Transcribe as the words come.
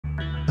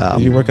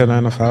Did you work at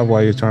 9 to 5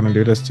 while you're trying to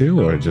do this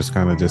too, or just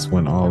kind of just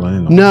went all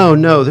in?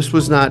 No, this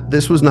was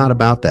not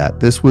about that.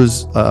 This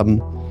was, I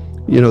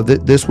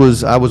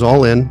was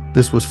all in.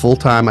 This was full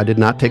time. I did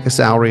not take a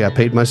salary. I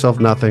paid myself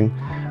nothing.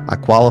 I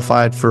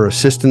qualified for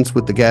assistance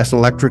with the gas and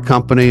electric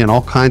company and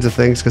all kinds of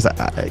things because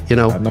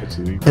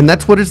and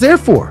that's what it's there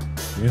for.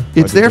 Yeah,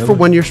 it's there for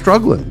when you're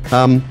struggling.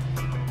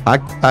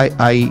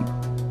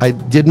 I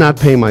did not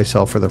pay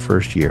myself for the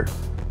first year.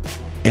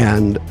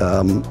 And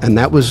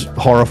that was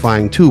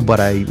horrifying too, but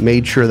I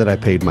made sure that I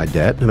paid my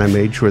debt and I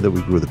made sure that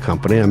we grew the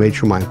company. I made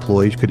sure my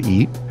employees could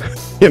eat,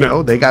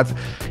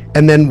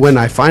 and then when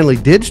I finally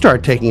did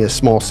start taking a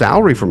small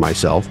salary for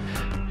myself,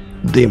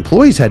 the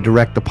employees had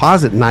direct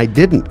deposit and I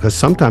didn't because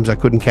sometimes I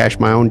couldn't cash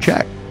my own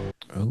check.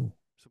 Oh.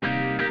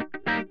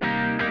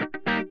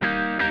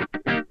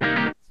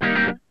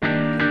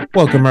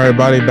 Welcome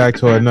everybody back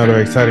to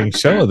another exciting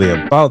show of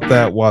the About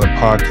That Water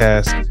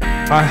podcast.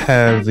 I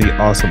have the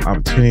awesome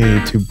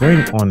opportunity to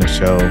bring on the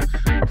show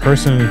a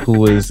person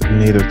who is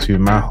native to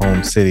my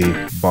home city,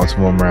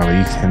 Baltimore,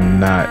 Maryland. You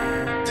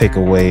cannot take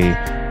away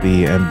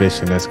the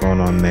ambition that's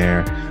going on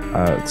there.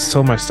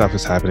 So much stuff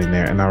is happening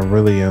there, and I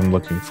really am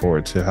looking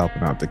forward to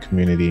helping out the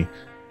community.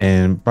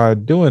 And by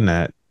doing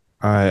that,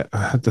 I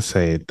have to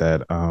say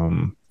that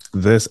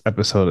this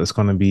episode is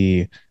going to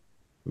be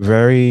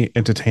very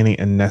entertaining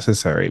and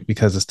necessary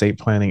because estate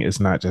planning is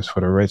not just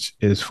for the rich,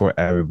 it is for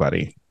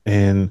everybody.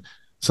 And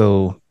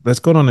so let's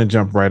go on and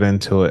jump right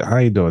into it. How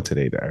are you doing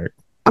today, Derek?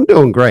 I'm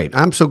doing great.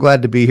 I'm so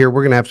glad to be here.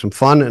 We're going to have some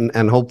fun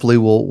and hopefully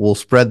we'll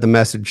spread the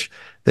message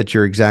that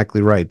you're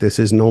exactly right. This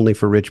isn't only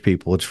for rich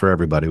people. It's for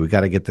everybody. We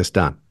got to get this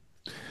done.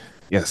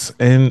 Yes.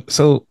 And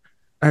so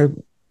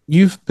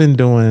you've been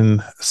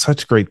doing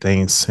such great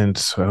things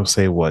since, I'll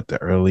say, the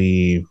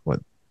early,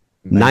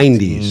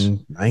 90s.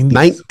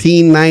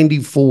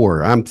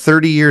 1994. I'm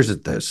 30 years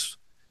at this.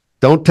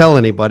 Don't tell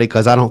anybody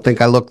because I don't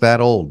think I look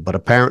that old, but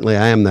apparently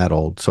I am that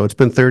old. So it's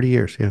been 30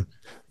 years. Yeah.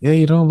 Yeah,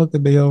 you don't look a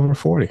day over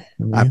 40.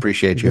 I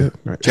appreciate you.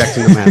 Right.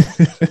 Checking the math.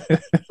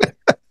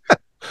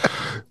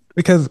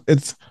 Because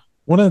it's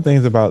one of the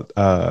things about,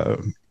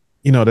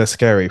 that's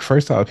scary.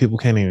 First off, people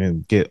can't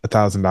even get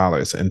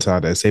 $1,000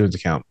 inside their savings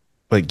account,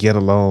 but yet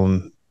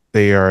alone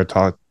they are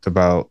talked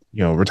about,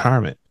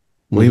 retirement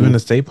or even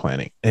estate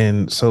planning.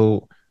 And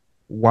so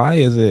why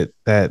is it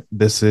that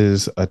this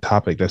is a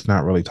topic that's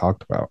not really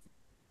talked about?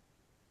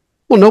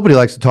 Well, nobody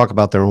likes to talk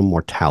about their own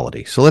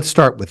mortality. So let's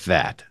start with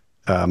that.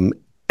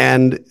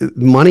 And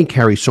money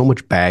carries so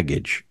much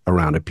baggage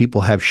around it.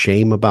 People have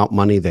shame about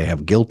money. They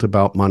have guilt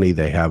about money.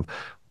 They have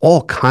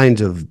all kinds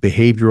of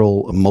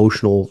behavioral,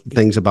 emotional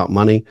things about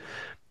money.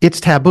 It's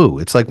taboo.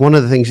 It's like one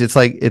of the things, it's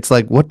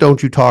like what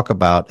don't you talk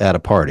about at a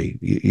party?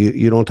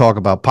 You don't talk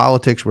about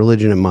politics,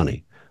 religion, and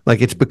money.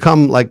 Like it's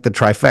become like the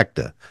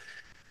trifecta.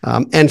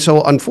 And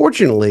so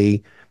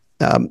unfortunately,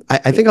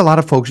 I think a lot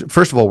of folks,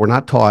 first of all, we're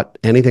not taught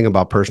anything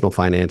about personal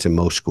finance in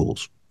most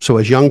schools. So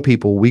as young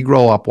people, we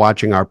grow up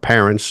watching our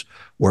parents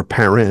or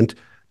parent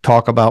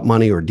talk about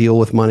money or deal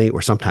with money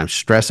or sometimes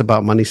stress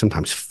about money,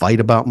 sometimes fight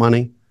about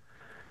money.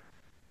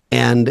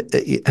 And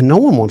no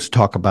one wants to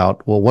talk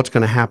about, well, what's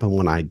going to happen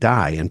when I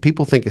die? And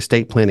people think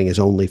estate planning is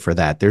only for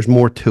that. There's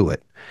more to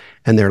it.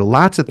 And there are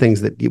lots of things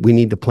that we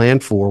need to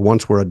plan for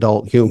once we're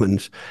adult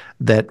humans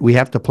that we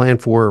have to plan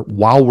for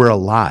while we're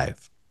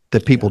alive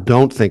that people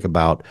don't think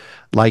about.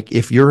 Like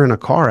if you're in a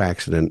car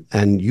accident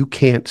and you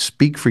can't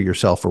speak for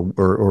yourself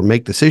or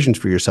make decisions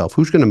for yourself,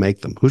 who's going to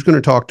make them? Who's going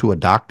to talk to a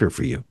doctor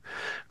for you?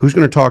 Who's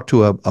going to talk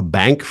to a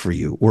bank for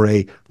you or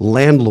a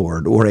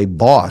landlord or a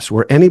boss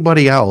or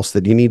anybody else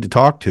that you need to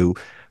talk to?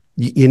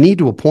 You need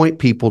to appoint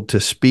people to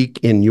speak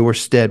in your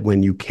stead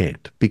when you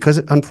can't, because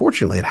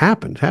unfortunately it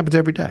happens. It happens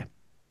every day.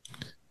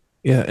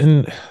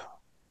 Yeah.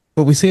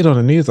 But we see it on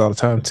the news all the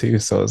time too.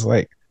 So it's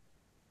like,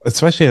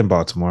 especially in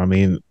Baltimore, I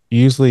mean,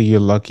 usually you're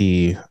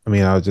lucky. I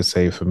mean, I would just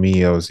say for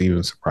me, I was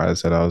even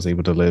surprised that I was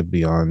able to live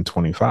beyond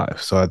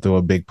 25. So I threw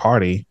a big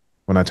party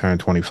when I turned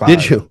 25.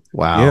 Did you?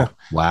 Wow. Yeah.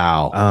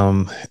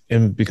 Wow.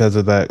 And because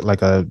of that,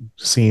 like I've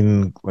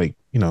seen, like,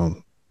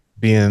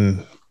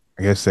 being,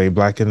 I guess, say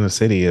black in the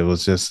city, it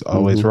was just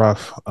always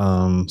rough.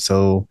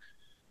 So,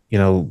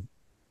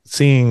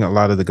 seeing a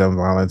lot of the gun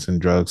violence and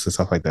drugs and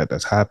stuff like that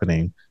that's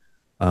happening,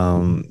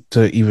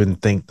 to even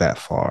think that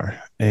far.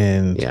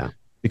 And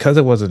because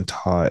it wasn't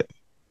taught,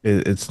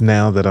 it's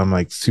now that I'm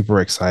like super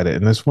excited.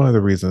 And that's one of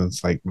the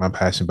reasons, like my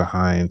passion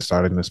behind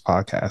starting this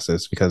podcast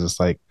is because it's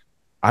like,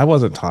 I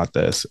wasn't taught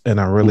this. And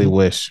I really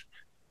wish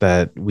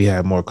that we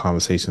had more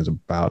conversations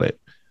about it.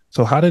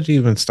 So how did you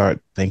even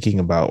start thinking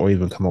about or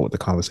even come up with the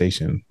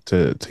conversation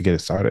to get it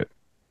started?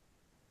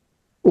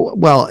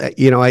 Well,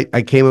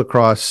 I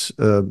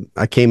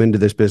came into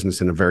this business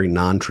in a very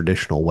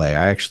non-traditional way.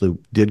 I actually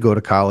did go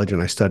to college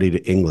and I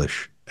studied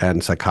English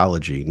and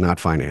psychology, not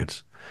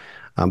finance.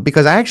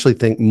 Because I actually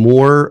think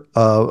more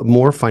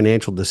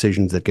financial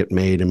decisions that get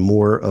made and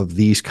more of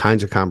these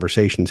kinds of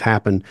conversations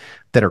happen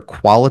that are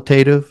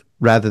qualitative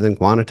rather than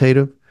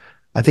quantitative.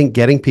 I think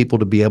getting people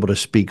to be able to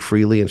speak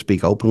freely and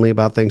speak openly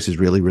about things is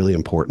really, really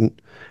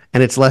important.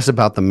 And it's less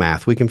about the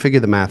math. We can figure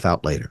the math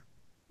out later,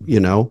 you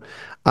know?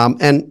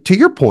 And to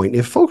your point,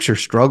 if folks are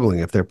struggling,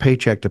 if they're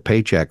paycheck to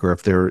paycheck, or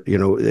if they're,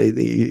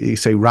 you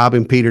say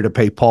robbing Peter to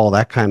pay Paul,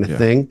 that kind of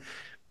thing,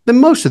 then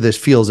most of this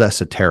feels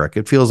esoteric.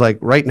 It feels like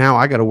right now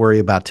I got to worry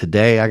about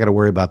today. I got to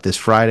worry about this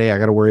Friday. I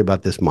got to worry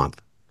about this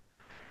month.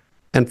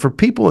 And for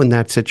people in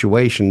that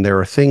situation, there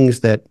are things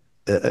that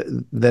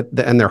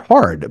and they're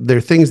hard. There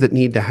are things that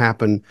need to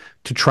happen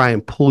to try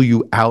and pull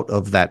you out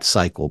of that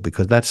cycle,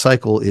 because that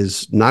cycle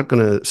is not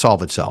going to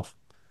solve itself.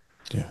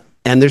 Yeah.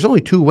 And there's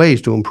only two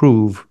ways to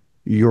improve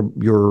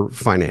your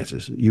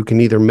finances. You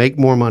can either make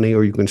more money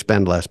or you can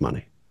spend less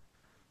money.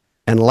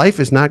 And life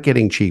is not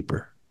getting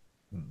cheaper.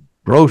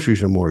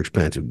 Groceries are more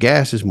expensive.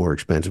 Gas is more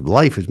expensive.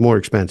 Life is more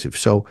expensive.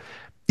 So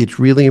it's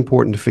really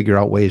important to figure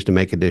out ways to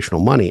make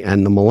additional money.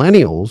 And the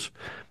millennials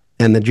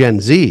and the Gen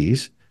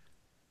Zs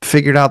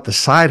figured out the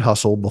side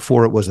hustle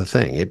before it was a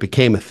thing. It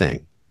became a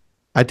thing.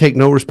 I take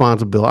no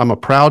responsibility. I'm a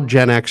proud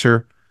Gen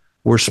Xer.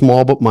 We're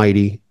small but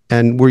mighty,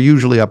 and we're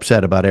usually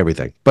upset about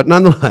everything. But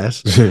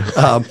nonetheless,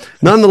 the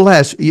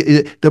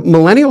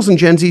millennials and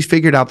Gen Zs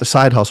figured out the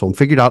side hustle and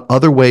figured out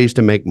other ways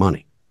to make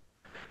money.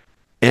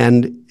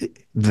 And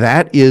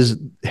that is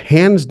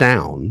hands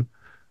down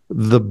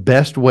the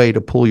best way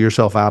to pull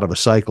yourself out of a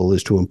cycle,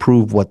 is to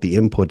improve what the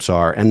inputs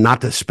are and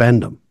not to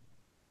spend them,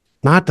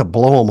 not to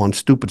blow them on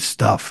stupid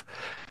stuff.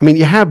 I mean,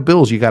 you have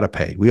bills you got to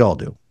pay. We all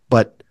do.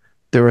 But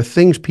there are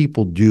things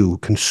people do,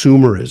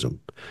 consumerism,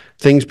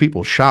 things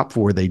people shop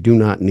for they do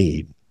not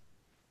need.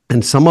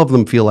 And some of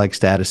them feel like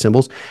status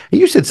symbols.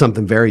 And you said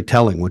something very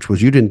telling, which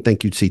was you didn't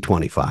think you'd see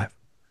 25.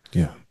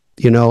 Yeah.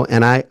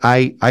 And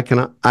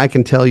I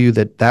can tell you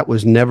that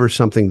was never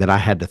something that I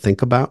had to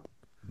think about.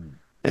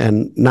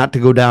 And not to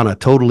go down a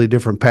totally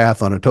different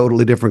path on a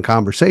totally different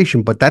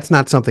conversation, but that's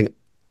not something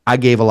I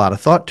gave a lot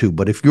of thought to.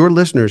 But if your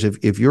listeners,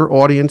 if your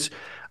audience,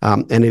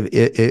 and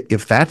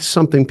if that's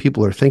something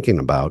people are thinking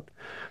about,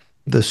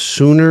 the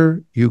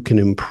sooner you can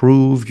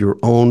improve your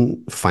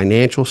own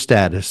financial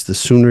status, the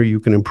sooner you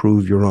can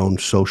improve your own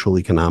social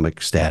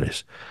economic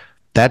status.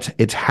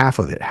 It's half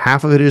of it.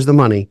 Half of it is the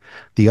money.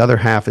 The other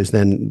half is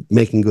then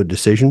making good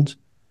decisions.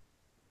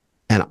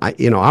 And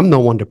I'm no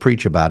one to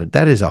preach about it.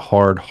 That is a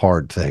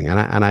hard thing.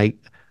 And I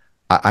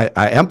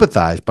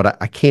empathize,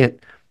 but I can't.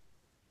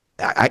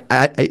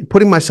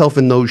 Putting myself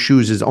in those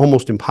shoes is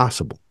almost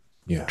impossible.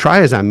 Yeah.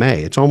 Try as I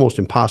may, it's almost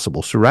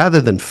impossible. So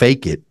rather than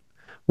fake it,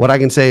 what I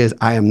can say is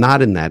I am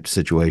not in that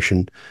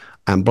situation.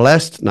 I'm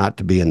blessed not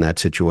to be in that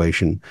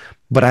situation.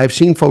 But I've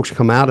seen folks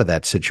come out of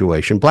that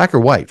situation, black or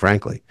white,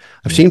 frankly.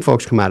 I've seen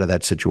folks come out of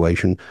that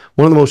situation.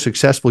 One of the most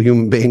successful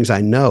human beings I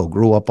know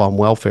grew up on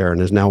welfare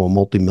and is now a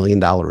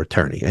multi-million-dollar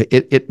attorney.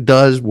 It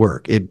does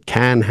work. It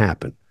can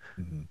happen.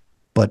 Mm-hmm.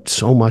 But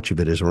so much of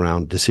it is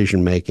around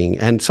decision-making,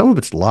 and some of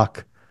it's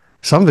luck.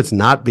 Some of it's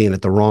not being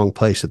at the wrong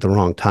place at the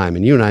wrong time.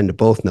 And you and I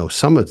both know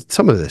some of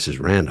this is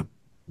random.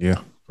 Yeah,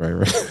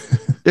 right.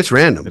 It's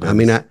random. I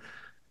mean,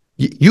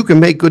 you can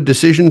make good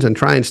decisions and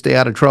try and stay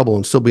out of trouble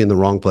and still be in the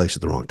wrong place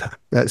at the wrong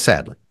time,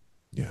 sadly.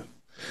 Yeah.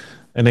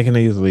 And they can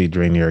easily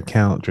drain your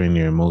account, drain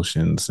your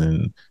emotions,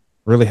 and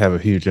really have a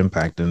huge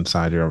impact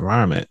inside your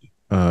environment,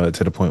 to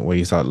the point where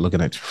you start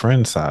looking at your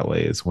friends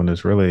sideways when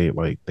it's really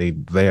like they're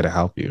there to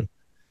help you.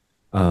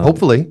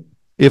 Hopefully,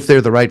 if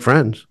they're the right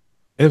friends.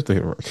 If they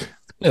work.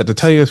 Yeah, to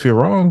tell you if you're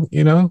wrong,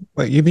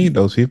 like you need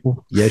those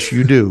people. Yes,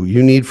 you do.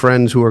 You need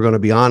friends who are going to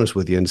be honest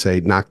with you and say,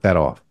 knock that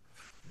off.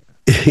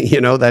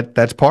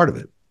 That's part of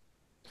it.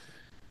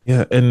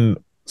 Yeah.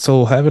 And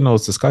so having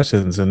those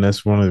discussions, and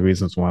that's one of the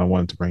reasons why I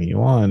wanted to bring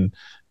you on,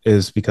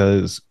 is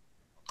because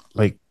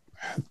like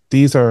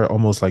these are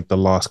almost like the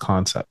lost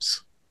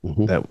concepts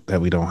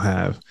that we don't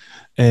have.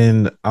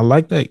 And I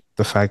like that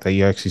the fact that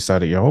you actually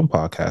started your own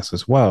podcast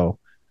as well.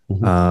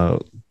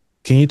 Mm-hmm.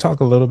 Can you talk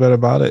a little bit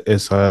about it?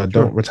 It's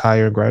Don't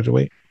Retire and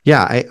Graduate.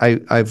 Yeah,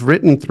 I've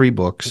written 3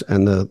 books,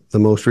 and the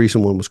most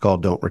recent one was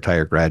called Don't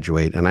Retire,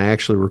 Graduate, and I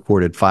actually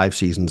recorded 5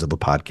 seasons of a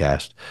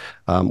podcast.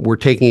 We're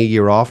taking a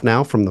year off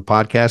now from the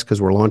podcast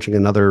because we're launching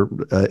another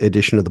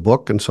edition of the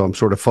book, and so I'm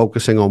sort of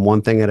focusing on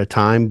one thing at a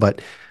time.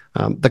 But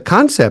the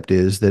concept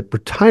is that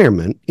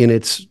retirement in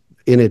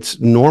its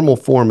normal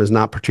form is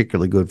not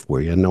particularly good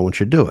for you, and no one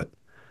should do it.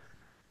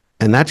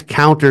 And that's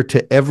counter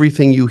to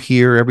everything you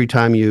hear every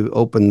time you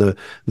open the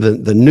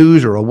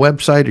news or a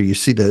website, or you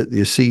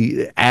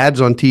see ads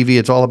on TV.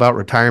 It's all about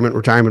retirement.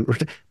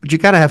 But you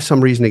got to have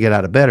some reason to get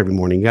out of bed every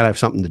morning. You got to have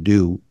something to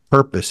do,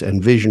 purpose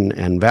and vision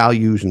and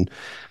values.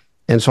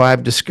 And so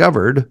I've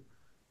discovered,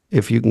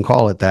 if you can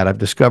call it that, I've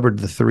discovered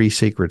the 3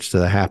 secrets to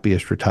the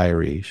happiest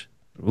retirees.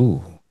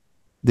 Ooh.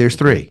 There's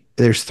 3.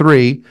 There's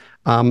 3.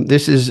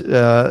 This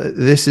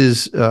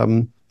is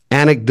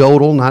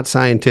anecdotal, not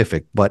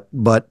scientific, but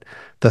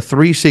the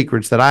 3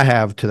 secrets that I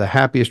have to the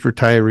happiest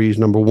retirees,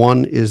 number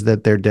 1 is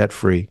that they're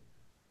debt-free.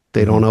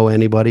 They don't owe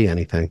anybody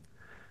anything.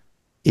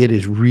 It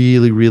is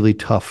really, really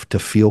tough to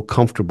feel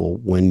comfortable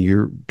when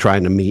you're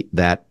trying to meet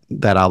that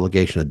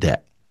obligation of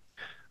debt.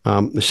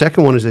 The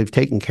second one is they've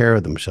taken care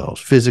of themselves,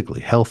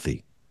 physically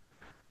healthy.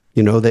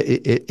 You know, that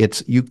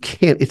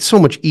it's so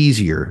much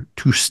easier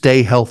to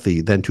stay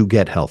healthy than to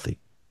get healthy.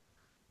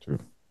 True.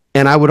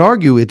 And I would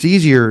argue it's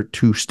easier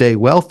to stay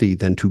wealthy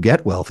than to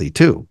get wealthy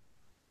too.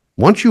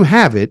 Once you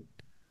have it,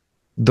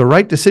 the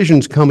right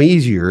decisions come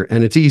easier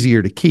and it's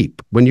easier to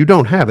keep. When you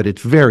don't have it,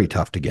 it's very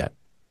tough to get.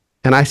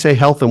 And I say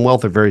health and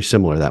wealth are very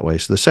similar that way.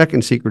 So the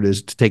second secret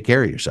is to take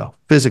care of yourself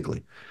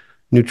physically,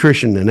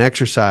 nutrition and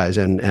exercise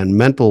and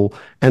mental,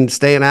 and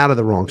staying out of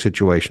the wrong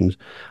situations.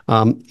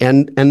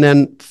 And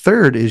then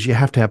third is you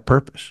have to have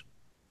purpose.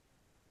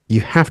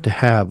 You have to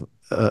have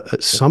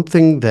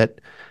something that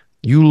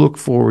you look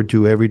forward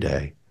to every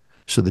day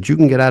so that you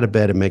can get out of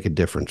bed and make a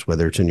difference,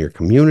 whether it's in your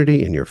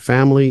community, in your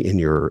family, in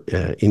your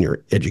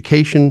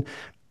education,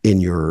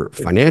 in your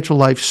financial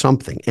life,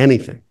 something,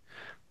 anything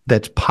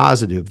that's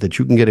positive that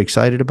you can get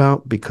excited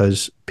about,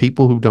 because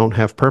people who don't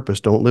have purpose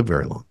don't live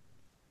very long.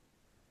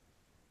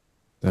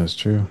 That's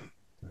true.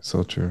 That's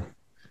so true.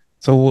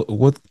 So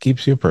what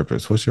keeps your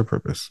purpose? What's your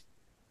purpose?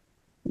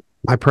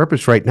 My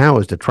purpose right now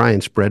is to try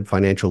and spread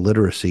financial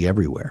literacy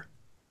everywhere.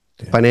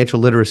 Yeah. Financial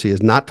literacy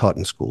is not taught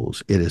in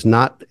schools. It's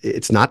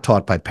not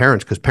taught by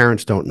parents because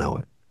parents don't know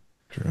it.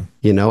 True.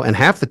 You know, and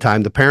half the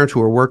time the parents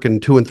who are working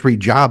 2 and 3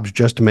 jobs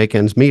just to make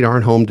ends meet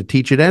aren't home to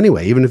teach it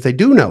anyway. Even if they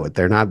do know it,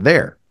 they're not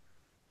there.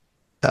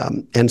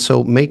 And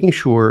so making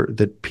sure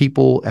that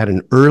people at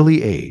an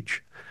early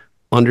age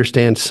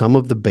understand some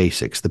of the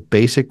basics, the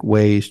basic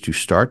ways to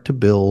start to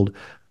build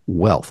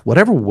wealth,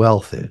 whatever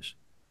wealth is.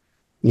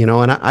 You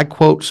know, and I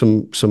quote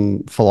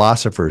some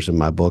philosophers in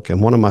my book,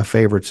 and one of my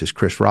favorites is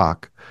Chris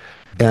Rock.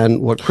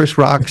 And what Chris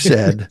Rock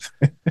said,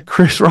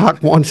 Chris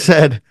Rock once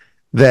said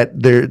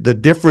that the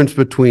difference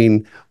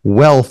between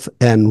wealth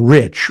and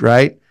rich,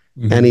 right?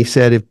 Mm-hmm. And he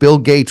said, if Bill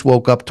Gates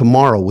woke up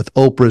tomorrow with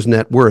Oprah's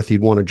net worth,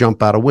 he'd want to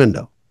jump out a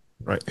window.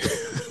 Right.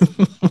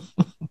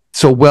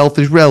 So wealth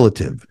is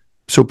relative.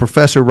 So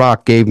Professor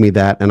Rock gave me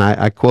that, and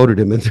I quoted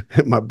him in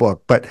my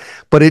book. But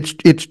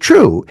it's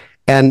true.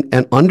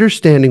 And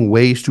understanding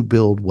ways to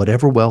build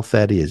whatever wealth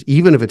that is,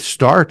 even if it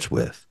starts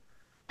with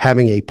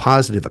having a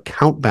positive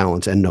account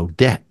balance and no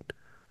debt,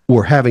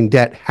 or having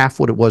debt half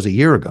what it was a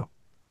year ago.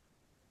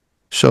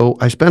 So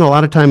I spent a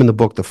lot of time in the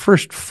book. The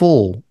first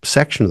full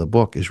section of the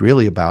book is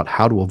really about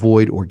how to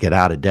avoid or get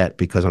out of debt,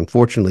 because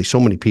unfortunately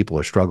so many people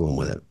are struggling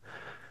with it.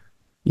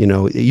 You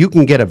know, you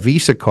can get a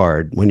Visa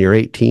card when you're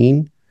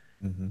 18.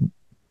 Mm-hmm.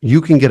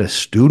 You can get a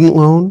student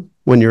loan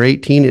when you're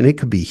 18, and it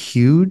could be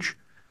huge.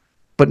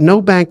 But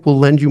no bank will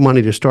lend you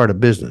money to start a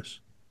business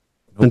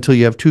until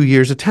you have 2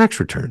 years of tax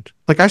returns.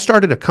 Like, I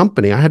started a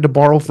company. I had to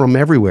borrow from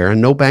everywhere,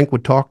 and no bank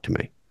would talk to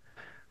me.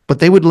 But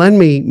they would lend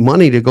me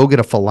money to go get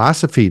a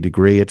philosophy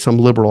degree at some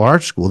liberal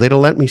arts school. They'd have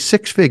lent me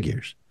 6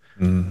 figures.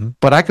 Mm-hmm.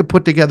 But I could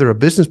put together a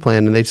business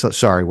plan, and they'd say,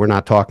 sorry, we're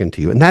not talking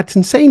to you. And that's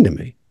insane to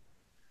me.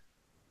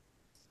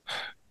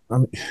 I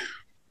mean,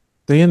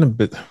 they end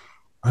up,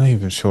 I'm not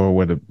even sure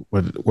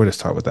where to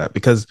start with that,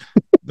 because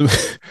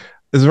it's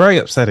very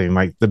upsetting.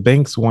 Like, the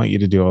banks want you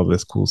to do all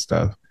this cool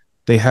stuff.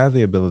 They have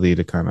the ability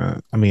to kind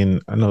of, I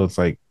mean, I know it's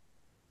like,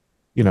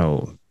 you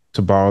know,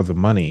 to borrow the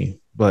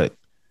money, but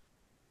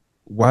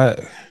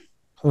why?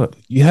 Hold up,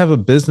 you have a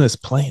business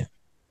plan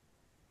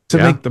to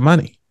make the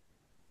money,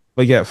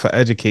 but yet for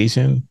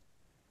education,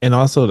 and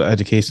also the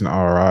education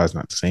ROI is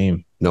not the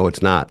same. No,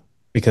 it's not.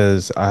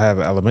 Because I have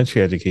an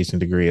elementary education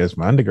degree as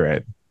my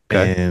undergrad,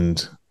 and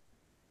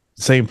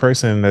the same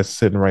person that's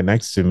sitting right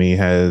next to me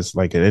has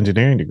like an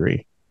engineering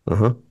degree,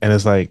 and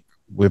it's like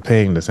we're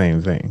paying the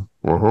same thing.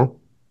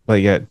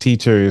 But yet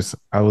teachers,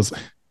 I was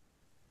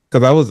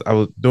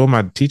doing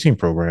my teaching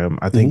program.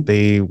 I think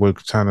they were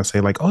trying to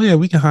say like, oh yeah,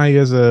 we can hire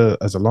you as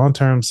a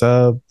long-term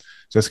sub,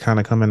 just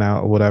kind of coming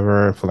out or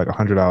whatever for like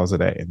 $100 a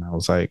day, and I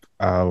was like,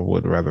 I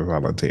would rather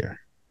volunteer.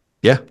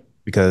 Yeah.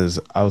 Because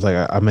I was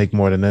like, I make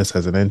more than this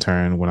as an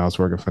intern when I was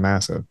working for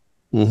NASA.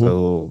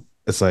 So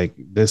it's like,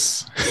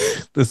 this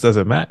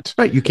doesn't match.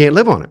 Right. You can't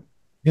live on it.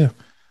 Yeah.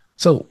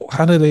 So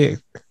how do they,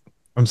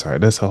 I'm sorry,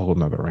 that's a whole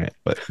nother rant,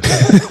 but.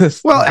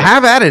 Well,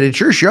 have at it. It's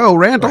your show.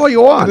 Rant all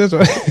you want. That's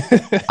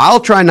right. I'll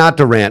try not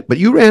to rant, but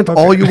you rant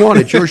all you want.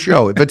 It's your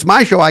show. If it's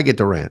my show, I get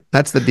to rant.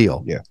 That's the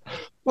deal. Yeah.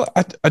 Well,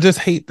 I just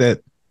hate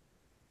that.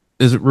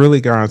 It really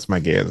grinds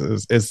my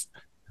gears. It's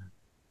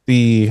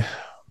the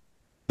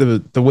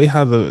way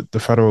how the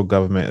federal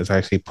government is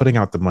actually putting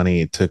out the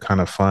money to kind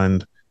of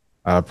fund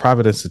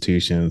private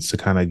institutions to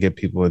kind of get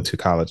people into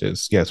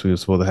colleges. Yes, we were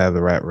supposed to have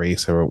the rat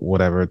race or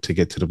whatever to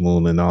get to the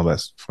moon and all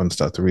that fun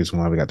stuff. The reason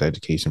why we got the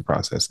education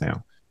process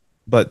now.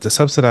 But to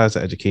subsidize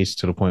the education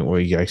to the point where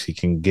you actually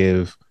can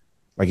give,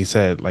 like you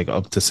said, like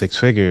up to 6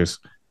 figures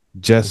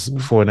just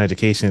for an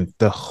education,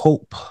 the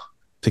hope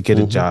to get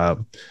a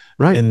job,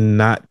 right, and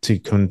not to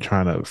come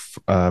trying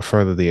to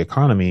further the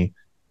economy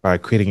by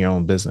creating your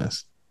own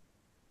business.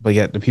 But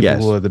yet the people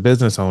who are the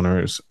business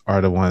owners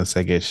are the ones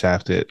that get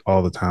shafted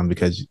all the time,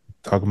 because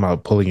talking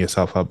about pulling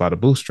yourself up by the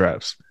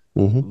bootstraps,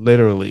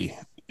 literally,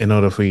 in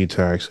order for you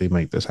to actually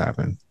make this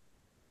happen.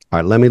 All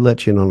right, let me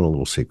let you in on a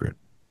little secret.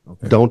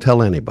 Okay. Don't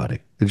tell anybody.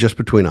 It's just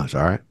between us,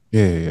 all right?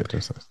 Yeah.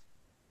 Just us.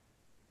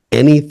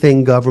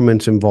 Anything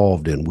government's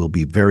involved in will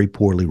be very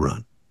poorly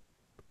run.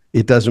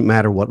 It doesn't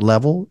matter what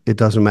level. It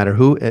doesn't matter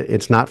who.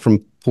 It's not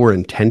from poor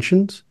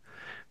intentions.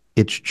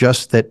 It's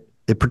just that,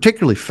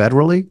 particularly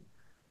federally,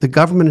 the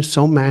government is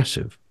so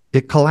massive,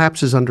 it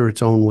collapses under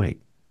its own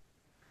weight.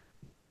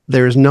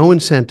 There is no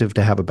incentive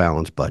to have a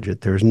balanced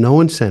budget. There is no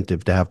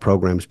incentive to have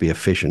programs be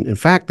efficient. In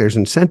fact, there's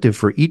incentive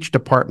for each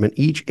department,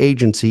 each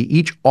agency,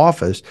 each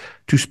office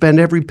to spend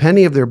every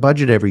penny of their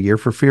budget every year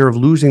for fear of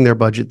losing their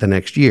budget the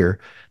next year,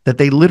 that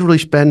they literally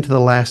spend to the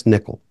last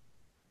nickel,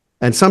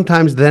 and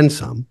sometimes then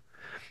some.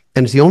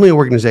 And it's the only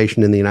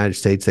organization in the United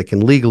States that can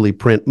legally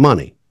print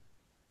money.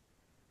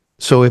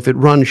 So if it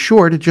runs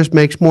short, it just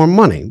makes more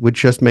money,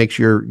 which just makes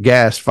your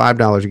gas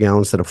 $5 a gallon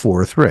instead of $4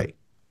 or $3.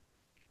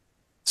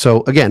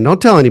 So again,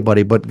 don't tell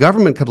anybody, but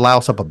government could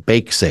louse up a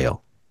bake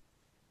sale.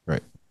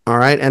 Right. All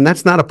right. And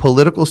that's not a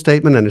political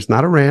statement, and it's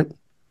not a rant.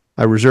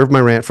 I reserve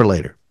my rant for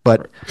later.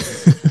 But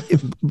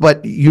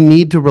but you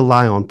need to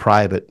rely on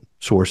private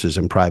sources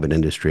and private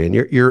industry. And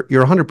you're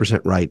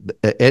 100% right.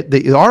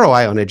 The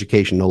ROI on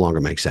education no longer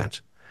makes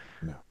sense.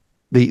 No.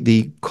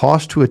 The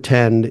cost to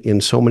attend in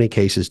so many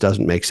cases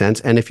doesn't make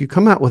sense. And if you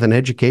come out with an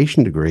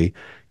education degree,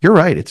 you're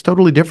right. It's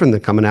totally different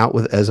than coming out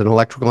with as an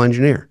electrical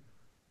engineer.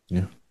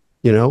 Yeah.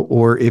 You know,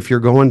 or if you're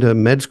going to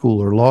med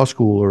school or law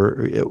school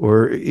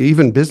or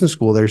even business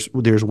school,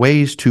 there's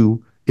ways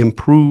to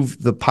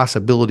improve the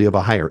possibility of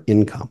a higher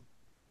income.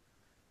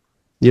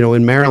 You know,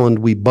 in Maryland,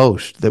 we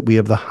boast that we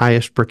have the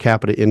highest per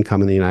capita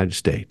income in the United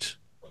States.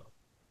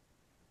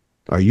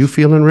 Are you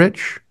feeling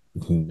rich?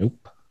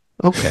 Nope.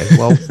 Okay,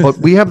 well, but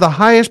we have the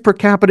highest per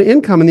capita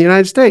income in the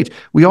United States.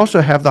 We also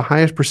have the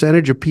highest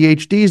percentage of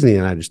PhDs in the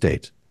United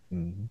States.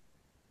 Mm-hmm.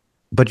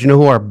 But you know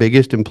who our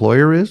biggest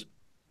employer is?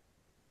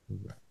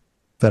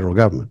 Federal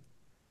government.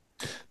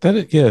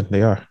 Yeah,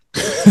 they are.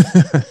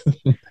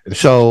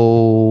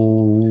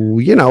 So,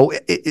 you know,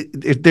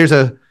 there's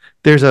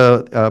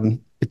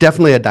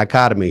definitely a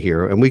dichotomy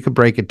here, and we could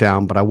break it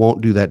down, but I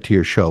won't do that to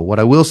your show. What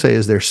I will say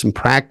is there's some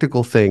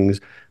practical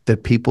things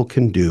that people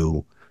can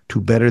do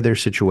to better their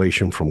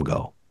situation from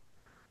go.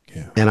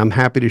 Yeah. And I'm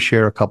happy to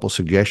share a couple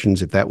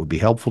suggestions if that would be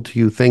helpful to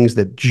you, things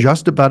that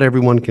just about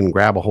everyone can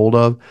grab a hold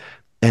of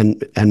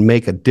and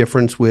make a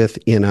difference with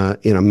in a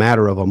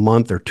matter of a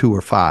month or 2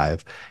 or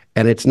 5.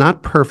 And it's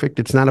not perfect.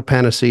 It's not a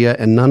panacea.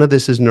 And none of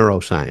this is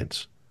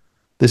neuroscience.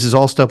 This is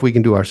all stuff we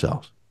can do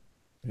ourselves.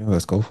 Yeah,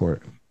 let's go for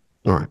it.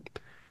 All right.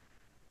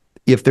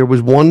 If there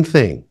was one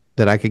thing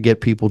that I could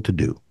get people to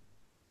do,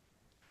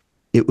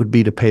 it would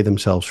be to pay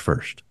themselves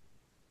first.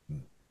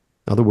 In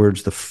other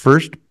words, the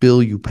first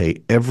bill you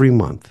pay every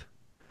month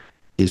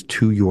is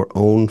to your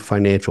own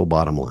financial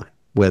bottom line,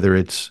 whether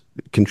it's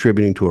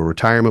contributing to a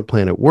retirement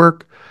plan at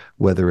work,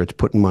 whether it's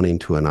putting money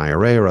into an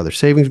IRA or other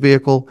savings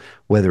vehicle,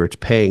 whether it's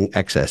paying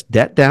excess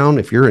debt down.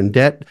 If you're in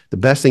debt, the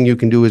best thing you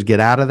can do is get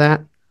out of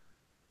that.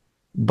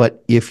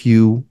 But if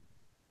you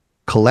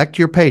collect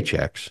your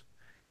paychecks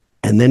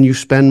and then you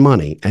spend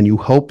money and you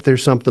hope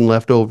there's something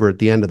left over at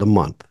the end of the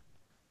month,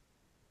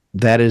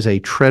 that is a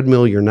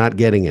treadmill you're not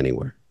getting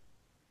anywhere.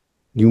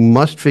 You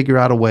must figure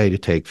out a way to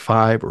take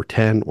 5 or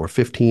 10 or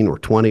 15 or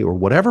 20 or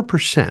whatever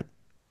percent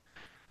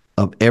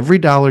of every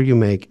dollar you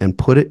make and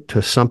put it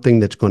to something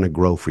that's going to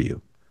grow for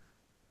you.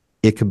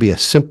 It could be a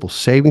simple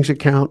savings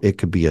account. It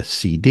could be a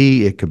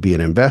CD. It could be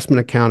an investment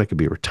account. It could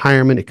be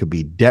retirement. It could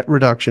be debt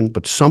reduction,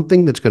 but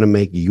something that's going to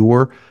make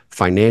your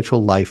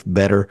financial life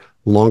better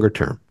longer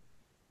term.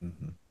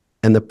 Mm-hmm.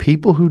 And the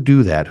people who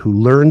do that, who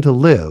learn to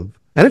live,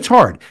 and it's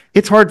hard.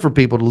 It's hard for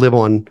people to live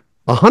on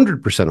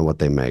 100% of what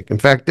they make. In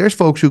fact, there's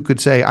folks who could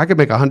say, I could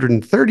make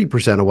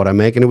 130% of what I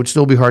make and it would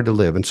still be hard to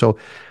live. And so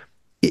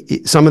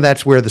some of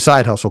that's where the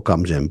side hustle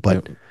comes in.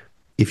 But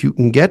if you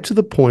can get to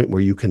the point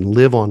where you can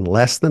live on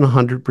less than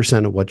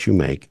 100% of what you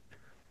make,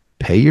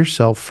 pay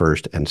yourself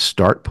first and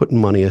start putting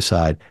money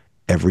aside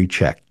every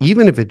check,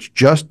 even if it's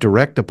just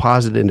direct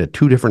deposit into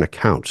 2 different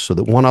accounts so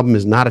that one of them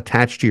is not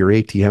attached to your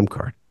ATM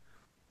card.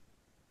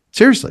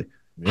 Seriously,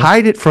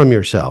 hide it from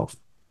yourself.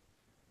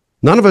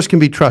 None of us can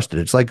be trusted.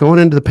 It's like going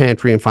into the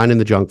pantry and finding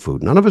the junk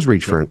food. None of us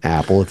reach for an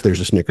apple if there's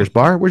a Snickers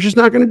bar. We're just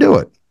not going to do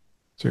it.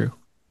 True.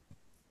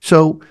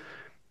 So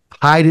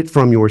hide it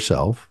from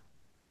yourself.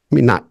 I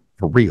mean, not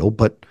for real,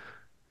 but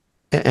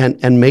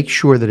and make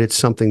sure that it's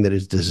something that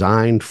is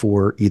designed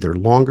for either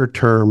longer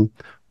term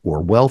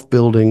or wealth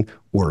building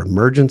or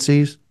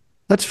emergencies.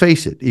 Let's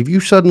face it, if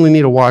you suddenly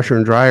need a washer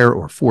and dryer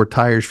or 4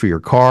 tires for your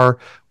car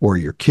or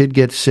your kid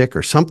gets sick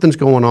or something's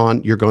going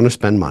on, you're going to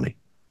spend money.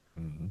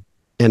 Mm-hmm.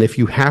 And if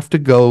you have to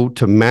go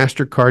to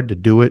MasterCard to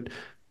do it,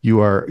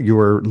 you are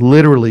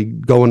literally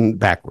going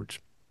backwards.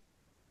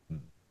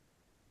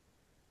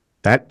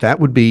 That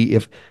would be,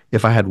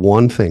 if I had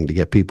one thing to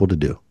get people to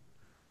do,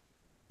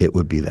 it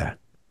would be that.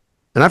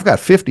 And I've got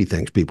 50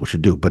 things people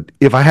should do, but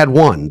if I had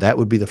one, that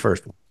would be the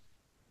first one.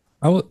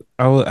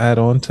 I will add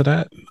on to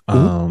that,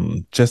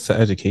 just the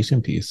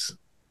education piece.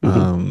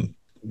 Mm-hmm.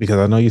 because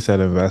I know you said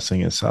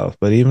investing itself,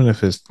 but even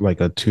if it's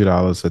like a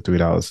 $2 or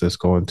 $3 just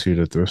going to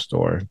the thrift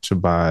store to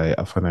buy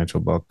a financial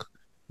book,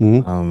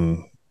 Hmm.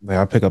 like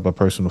I pick up a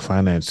personal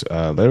finance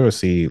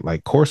literacy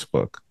like course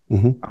book.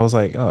 Hmm. I was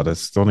like, oh,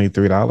 that's only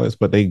 $3,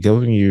 but they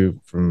giving you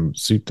from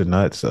soup to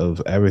nuts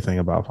of everything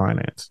about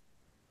finance.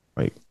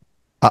 Like,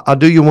 I'll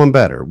do you one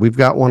better. We've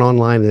got one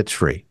online that's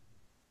free.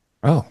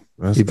 oh,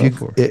 let's If go you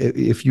for it.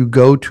 if you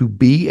go to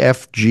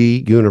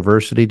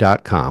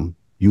bfguniversity.com,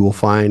 you will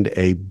find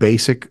a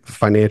basic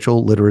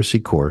financial literacy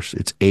course.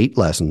 It's 8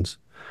 lessons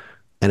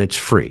and it's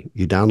free.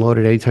 You download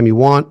it anytime you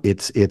want.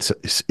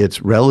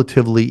 It's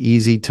relatively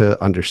easy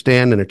to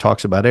understand, and it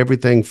talks about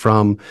everything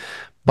from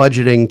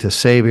budgeting to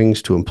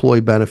savings to employee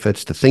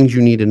benefits to things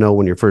you need to know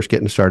when you're first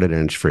getting started,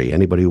 and it's free.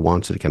 Anybody who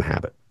wants it can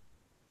have it.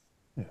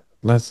 Yeah.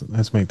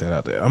 Let's make that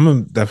out there. I'm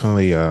gonna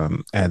definitely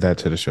add that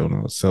to the show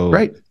notes. So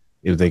Great.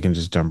 if they can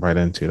just jump right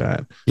into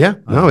that. Yeah.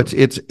 No, Um,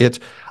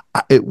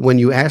 when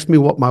you ask me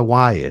what my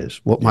why is,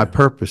 what my yeah,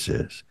 purpose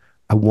is,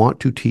 I want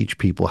to teach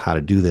people how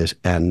to do this,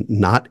 and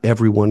not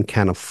everyone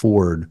can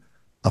afford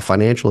a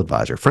financial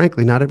advisor.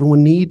 Frankly, not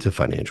everyone needs a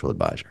financial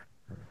advisor.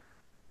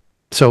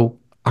 So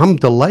I'm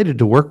delighted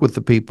to work with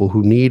the people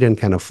who need and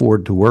can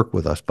afford to work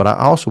with us, but I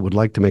also would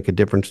like to make a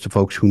difference to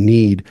folks who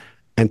need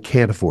and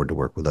can't afford to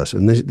work with us.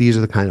 And these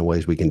are the kind of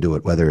ways we can do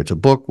it, whether it's a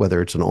book,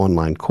 whether it's an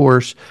online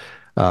course.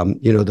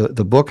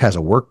 The book has a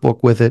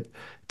workbook with it.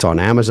 It's on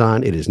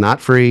Amazon. It is not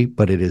free,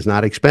 but it is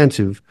not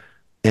expensive.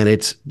 And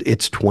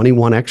it's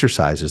 21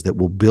 exercises that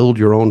will build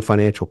your own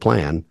financial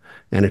plan.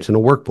 And it's in a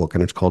workbook,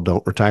 and it's called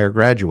Don't Retire,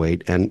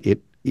 Graduate. And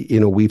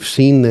we've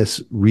seen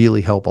this really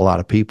help a lot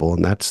of people,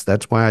 and that's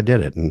why I did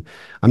it. And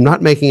I'm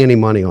not making any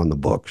money on the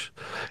books.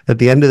 At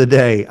the end of the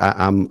day,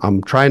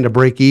 I'm trying to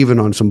break even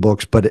on some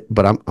books, but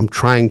I'm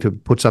trying to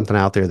put something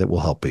out there that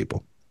will help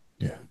people.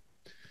 yeah.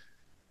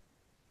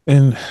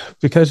 And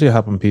because you're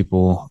helping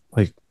people,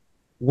 like,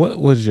 what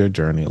was your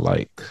journey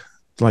like?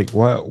 Like,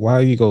 why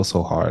you go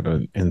so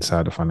hard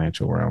inside the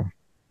financial realm?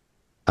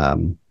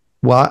 Um,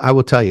 well, I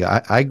will tell you,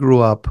 I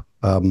grew up.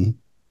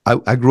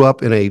 I grew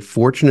up in a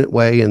fortunate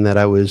way in that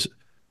I was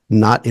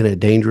not in a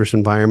dangerous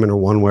environment or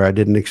one where I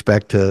didn't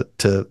expect to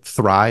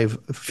thrive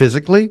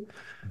physically.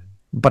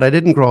 But I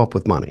didn't grow up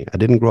with money. I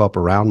didn't grow up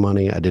around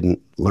money. I didn't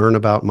learn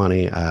about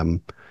money.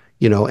 And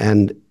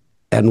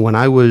when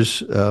I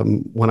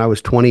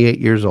was 28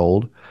 years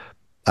old,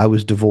 I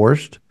was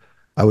divorced.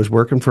 I was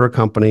working for a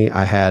company.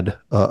 I had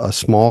a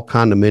small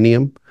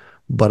condominium,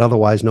 but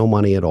otherwise no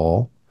money at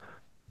all.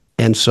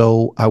 And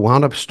so I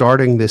wound up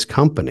starting this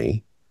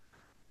company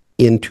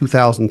in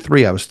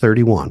 2003. I was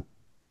 31.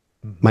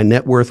 Mhm. My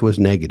net worth was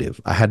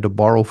negative. I had to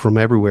borrow from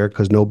everywhere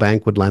because no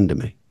bank would lend to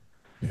me.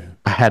 Yeah,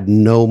 I had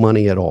no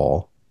money at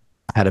all.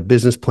 I had a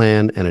business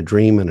plan and a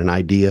dream and an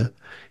idea.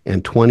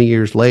 And 20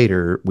 years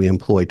later, we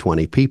employ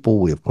 20 people.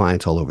 We have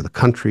clients all over the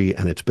country,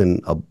 and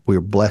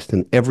we're blessed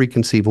in every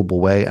conceivable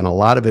way. And a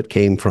lot of it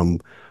came from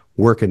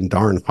working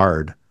darn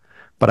hard.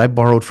 But I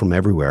borrowed from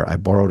everywhere. I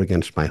borrowed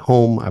against my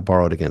home. I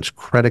borrowed against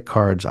credit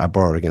cards. I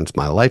borrowed against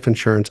my life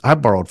insurance. I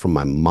borrowed from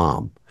my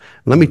mom.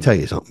 Let me tell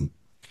mm, you something.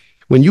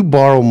 When you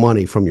borrow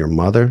money from your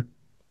mother,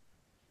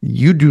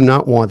 you do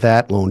not want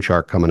that loan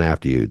shark coming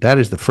after you. That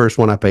is the first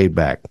one I paid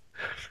back.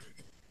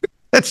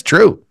 That's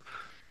true.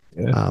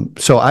 yeah,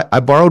 So I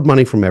borrowed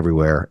money from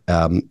everywhere,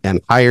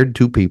 and hired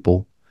 2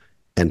 people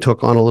and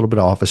took on a little bit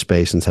of office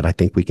space and said, I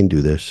think we can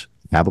do this.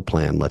 Have a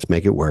plan. Let's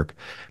make it work.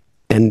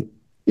 And,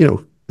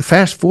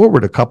 fast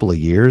forward a couple of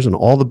years, and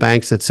all the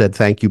banks that said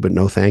thank you but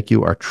no thank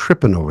you are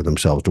tripping over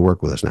themselves to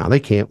work with us now. They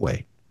can't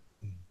wait.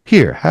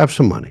 Here, have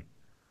some money.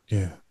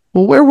 yeah,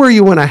 Well, where were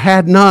you when I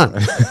had none?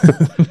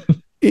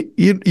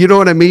 You know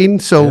what I mean?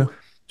 yeah,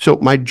 So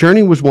my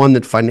journey was one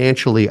that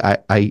financially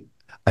I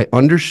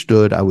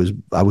understood. I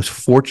was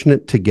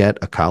fortunate to get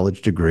a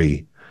college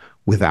degree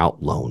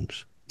without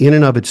loans. In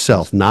and of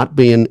itself, not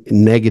being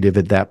negative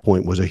at that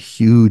point was a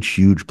huge,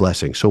 huge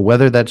blessing. So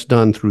whether that's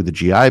done through the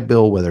GI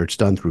Bill, whether it's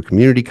done through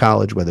community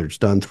college, whether it's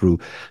done through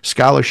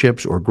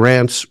scholarships or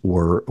grants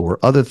or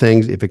other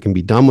things, if it can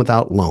be done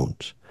without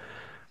loans,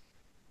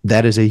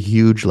 that is a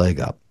huge leg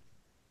up.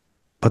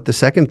 But the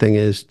second thing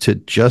is to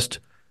just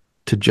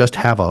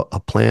have a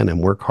plan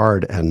and work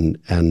hard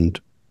and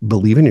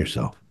believe in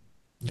yourself.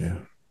 yeah.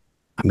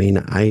 I mean,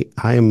 I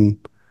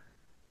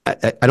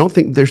don't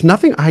think there's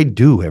nothing I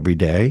do every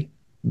day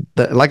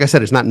that, like I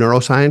said, it's not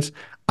neuroscience.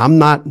 I'm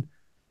not,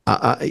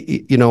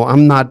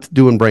 I'm not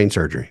doing brain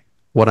surgery.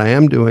 What I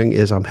am doing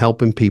is I'm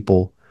helping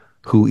people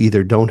who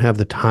either don't have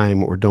the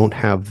time or don't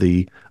have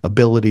the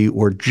ability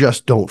or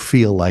just don't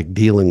feel like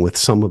dealing with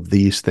some of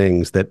these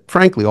things that,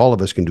 frankly, all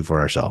of us can do for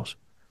ourselves.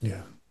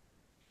 Yeah.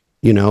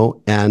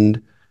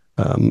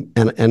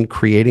 And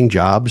creating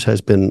jobs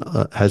has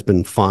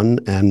been fun.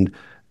 And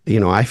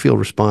I feel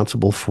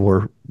responsible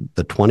for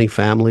the 20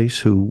 families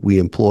who we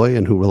employ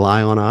and who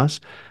rely on us,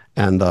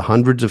 and the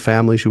hundreds of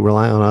families who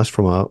rely on us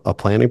from a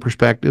planning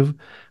perspective,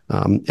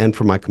 and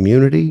for my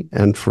community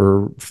and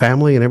for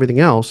family and everything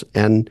else.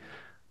 And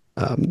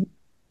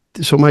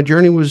so my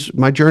journey's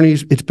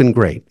it's been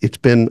great.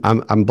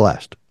 I'm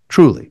blessed,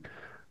 truly.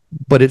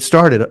 but it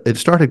started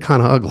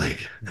kind of ugly.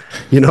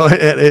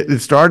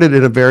 It started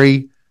in a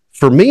very,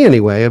 for me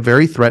anyway, a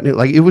very threatening,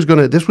 like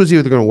this was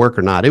either going to work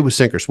or not. It was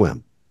sink or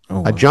swim.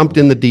 Oh I wow. jumped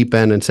in the deep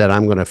end and said,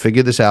 I'm going to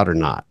figure this out or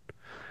not.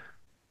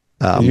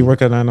 Did you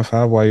work at 9 to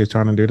 5 while you're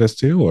trying to do this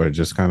too, or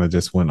just kind of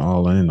just went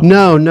all in on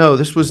it? No,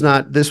 this was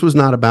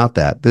not about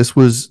that. This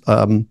was,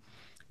 I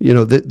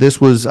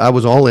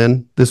was all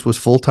in. This was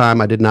full time.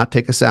 I did not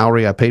take a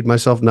salary. I paid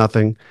myself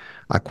nothing.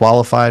 I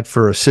qualified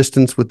for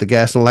assistance with the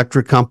gas and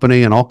electric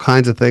company and all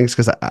kinds of things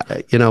because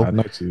I know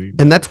you.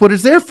 and that's what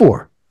it's there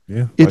for.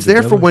 Yeah, It's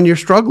there for when you're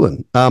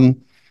struggling. I,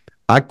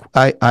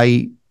 I,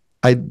 I,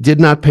 I did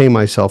not pay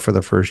myself for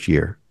the first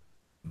year.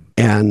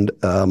 And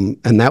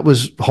that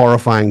was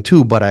horrifying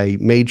too, but I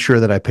made sure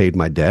that I paid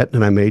my debt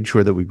and I made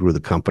sure that we grew the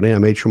company. I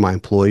made sure my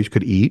employees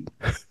could eat,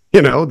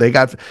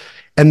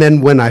 and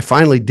then when I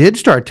finally did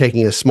start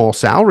taking a small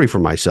salary for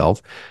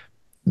myself,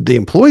 the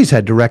employees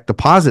had direct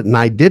deposit and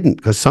I didn't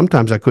because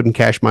sometimes I couldn't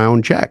cash my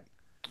own check.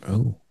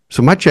 Oh,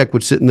 So my check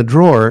would sit in the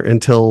drawer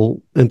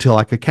until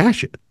I could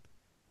cash it.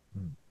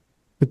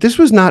 But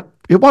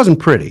it wasn't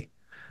pretty.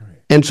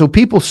 right. And so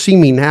people see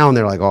me now and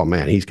they're like, oh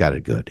man, he's got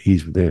it good.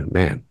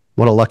 Man,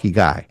 what a lucky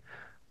guy.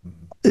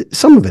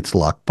 Some of it's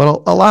luck,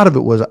 but a lot of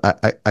it was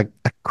I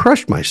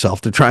crushed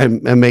myself to try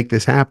and make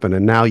this happen.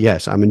 And now,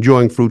 yes, I'm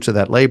enjoying fruits of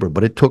that labor,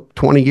 but it took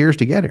 20 years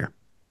to get here.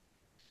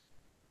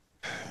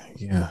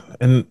 Yeah,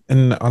 and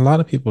a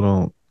lot of people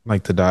don't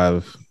like to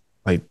dive,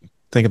 like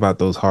think about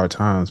those hard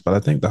times, but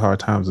I think the hard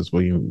times is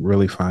where you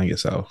really find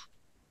yourself.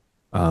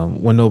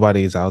 When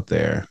nobody is out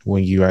there,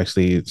 when you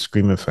actually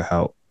screaming for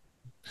help,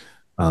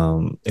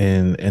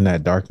 in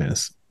that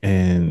darkness,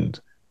 and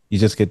you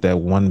just get that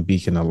one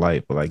beacon of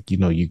light, but like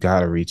you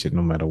gotta reach it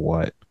no matter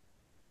what.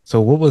 So,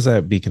 what was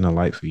that beacon of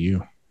light for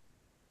you?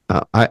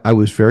 I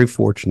was very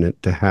fortunate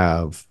to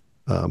have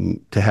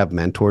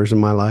mentors in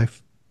my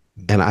life,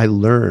 and I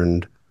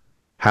learned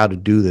how to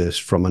do this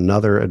from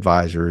another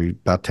advisor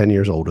about 10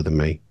 years older than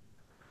me,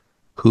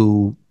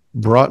 who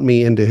brought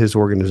me into his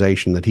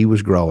organization that he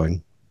was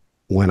growing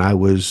when I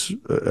was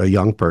a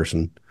young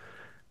person.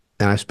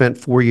 And I spent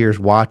 4 years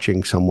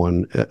watching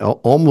someone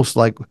almost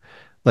like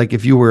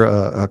if you were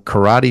a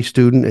karate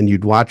student and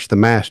you'd watch the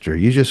master,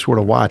 you just sort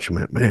of watch him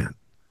and, man,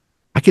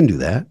 I can do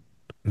that.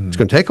 It's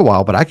going to take a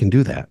while, but I can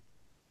do that.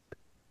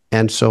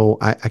 And so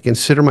I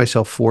consider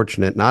myself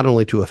fortunate not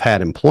only to have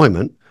had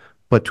employment,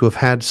 but to have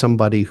had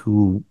somebody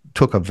who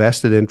took a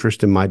vested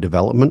interest in my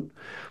development.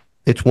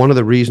 It's one of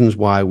the reasons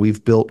why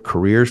we've built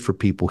careers for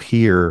people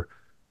here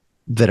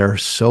that are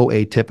so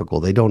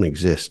atypical. They don't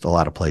exist a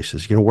lot of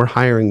places. We're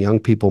hiring young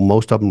people,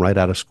 most of them right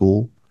out of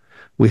school.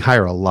 We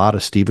hire a lot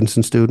of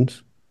Stevenson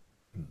students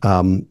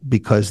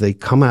because they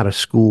come out of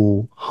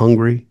school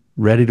hungry,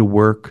 ready to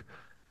work,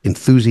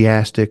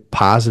 enthusiastic,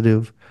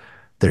 positive.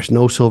 There's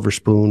no silver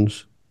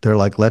spoons. They're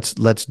like, let's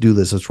do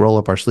this. Let's roll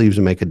up our sleeves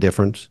and make a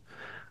difference.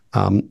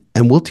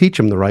 And we'll teach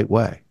them the right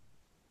way.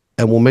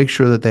 And we'll make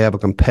sure that they have a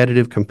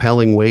competitive,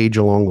 compelling wage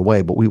along the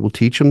way. But we will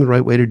teach them the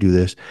right way to do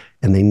this,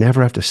 and they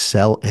never have to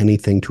sell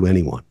anything to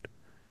anyone.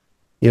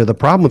 The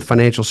problem with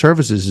financial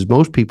services is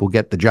most people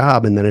get the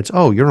job, and then it's,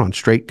 oh, you're on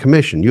straight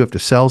commission. You have to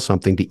sell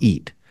something to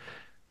eat.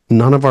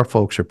 None of our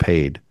folks are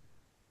paid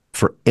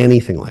for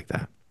anything like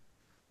that.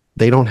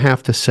 They don't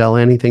have to sell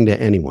anything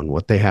to anyone.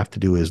 What they have to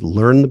do is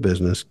learn the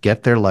business,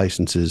 get their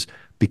licenses,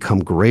 become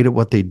great at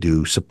what they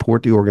do,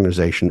 support the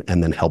organization,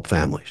 and then help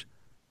families.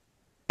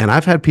 And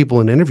I've had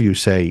people in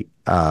interviews say,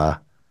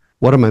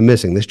 what am I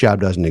missing? This job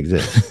doesn't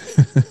exist.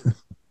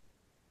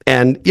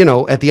 And,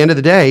 at the end of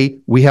the day,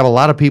 we have a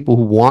lot of people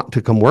who want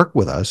to come work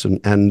with us.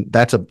 And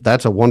that's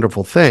a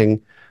wonderful thing.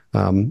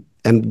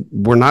 And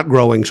we're not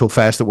growing so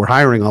fast that we're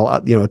hiring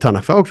a ton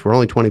of folks. We're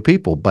only 20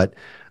 people. But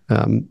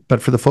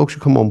for the folks who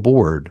come on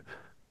board,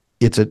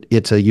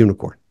 it's a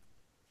unicorn.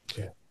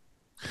 Yeah.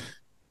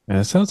 And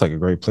it sounds like a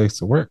great place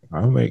to work.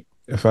 I'm like,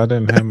 if I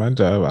didn't have my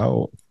job, I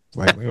would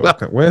like,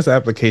 where's the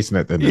application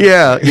at the end?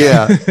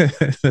 Yeah.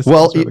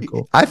 Well, really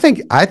cool. I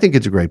think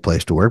it's a great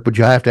place to work, but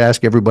you have to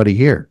ask everybody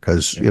here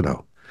because,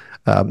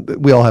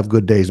 we all have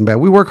good days and bad.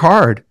 We work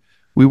hard,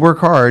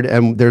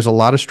 and there's a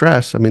lot of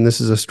stress. I mean,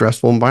 this is a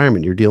stressful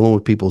environment. You're dealing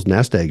with people's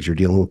nest eggs. You're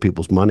dealing with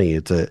people's money.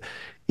 It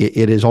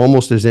is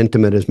almost as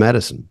intimate as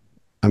medicine.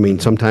 I mean,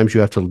 sometimes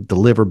you have to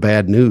deliver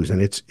bad news, and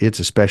it's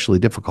especially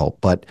difficult.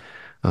 But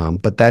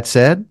that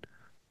said,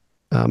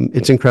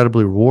 it's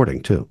incredibly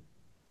rewarding too.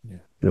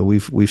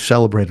 We've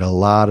celebrated a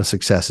lot of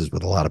successes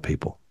with a lot of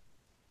people.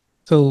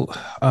 So,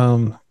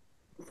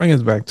 bring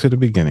us back to the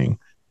beginning,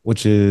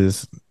 which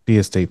is the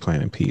estate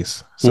planning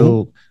piece.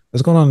 So,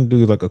 let's go on and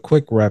do like a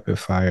quick rapid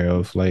fire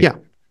of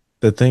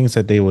the things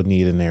that they would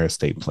need in their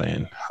estate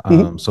plan.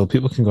 So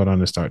people can go down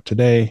and start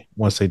today.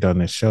 Once they've done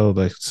this show,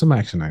 like some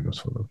action items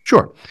for them.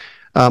 Sure.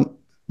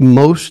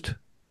 Most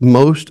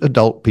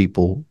adult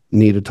people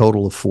need a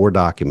total of 4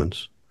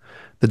 documents.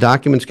 The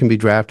documents can be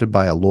drafted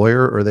by a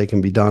lawyer, or they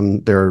can be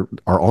done. There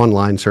are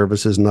online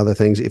services and other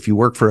things. If you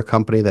work for a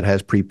company that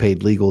has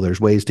prepaid legal, there's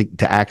ways to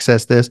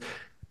access this.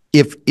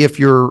 If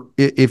your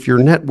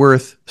net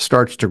worth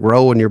starts to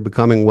grow and you're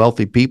becoming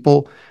wealthy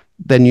people,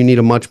 then you need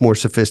a much more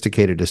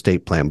sophisticated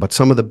estate plan. But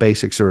some of the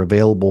basics are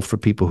available for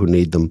people who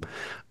need them.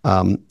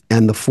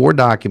 And the 4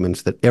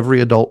 documents that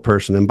every adult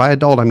person, and by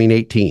adult, I mean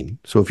 18.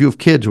 So if you have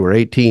kids who are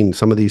 18,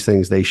 some of these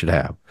things they should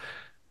have.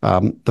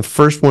 The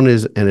first one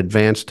is an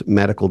advanced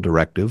medical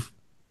directive.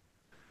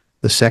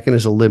 The second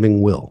is a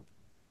living will.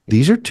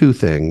 These are 2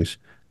 things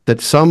that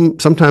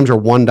sometimes are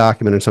 1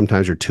 document and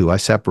sometimes are 2. I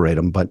separate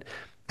them, but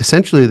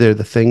essentially they're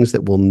the things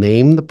that will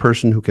name the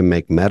person who can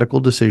make medical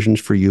decisions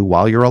for you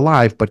while you're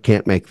alive, but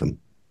can't make them.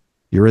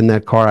 You're in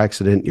that car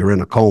accident, you're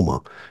in a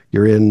coma,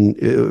 you're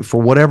in,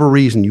 for whatever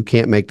reason, you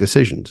can't make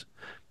decisions.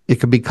 It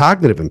could be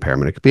cognitive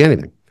impairment, it could be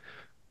anything.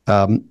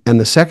 And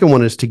the second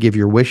one is to give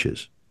your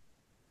wishes.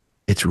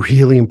 It's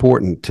really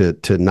important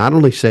to not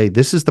only say,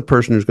 this is the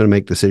person who's going to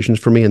make decisions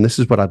for me, and this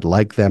is what I'd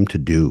like them to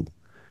do.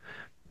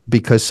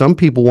 Because some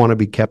people want to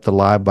be kept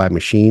alive by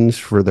machines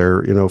for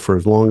their, for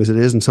as long as it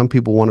is, and some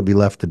people want to be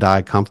left to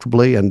die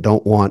comfortably and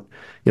don't want,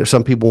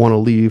 some people want to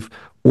leave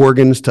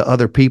organs to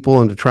other people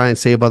and to try and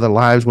save other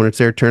lives when it's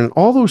their turn.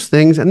 All those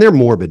things, and they're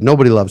morbid.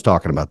 Nobody loves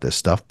talking about this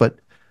stuff, but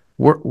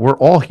we're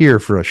all here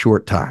for a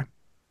short time,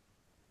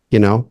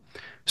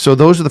 So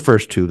those are the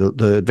first 2,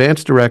 the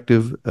advanced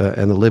directive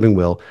and the living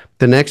will.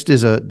 The next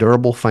is a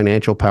durable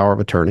financial power of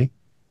attorney.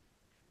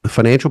 The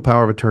financial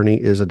power of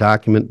attorney is a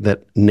document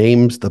that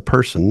names the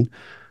person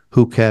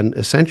who can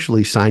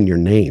essentially sign your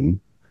name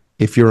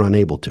if you're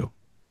unable to,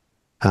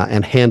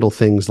 and handle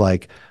things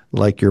like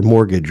your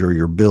mortgage or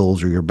your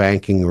bills or your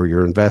banking or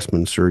your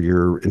investments or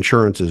your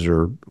insurances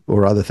or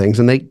other things.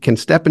 And they can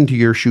step into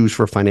your shoes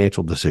for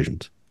financial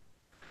decisions.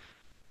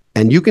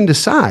 And you can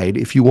decide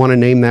if you want to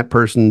name that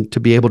person to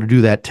be able to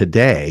do that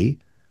today,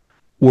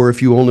 or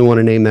if you only want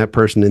to name that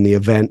person in the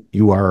event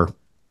you are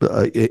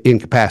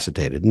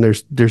incapacitated. And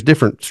there's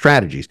different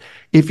strategies.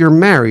 If you're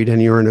married and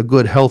you're in a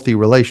good, healthy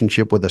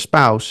relationship with a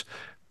spouse,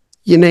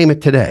 you name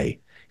it today.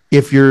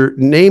 If you're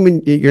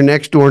naming your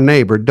next door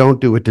neighbor,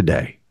 don't do it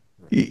today.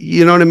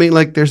 You know what I mean?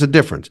 Like, there's a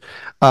difference.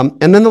 And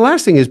then the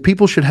last thing is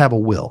people should have a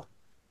will.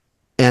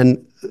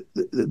 And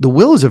the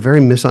will is a very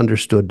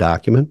misunderstood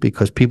document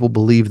because people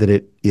believe that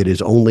it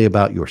is only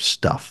about your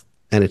stuff,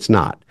 and it's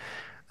not.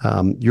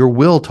 Your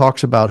will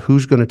talks about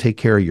who's going to take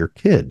care of your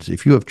kids.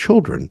 If you have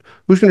children,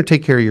 who's going to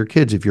take care of your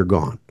kids if you're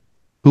gone?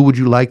 Who would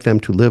you like them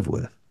to live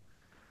with?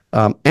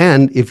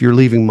 And if you're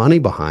leaving money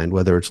behind,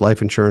 whether it's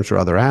life insurance or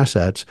other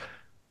assets,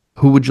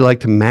 who would you like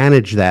to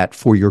manage that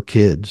for your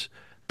kids?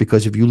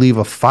 Because if you leave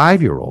a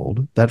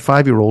 5-year-old, that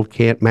 5-year-old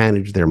can't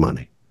manage their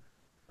money.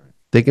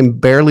 They can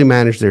barely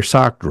manage their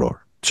sock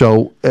drawer.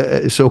 So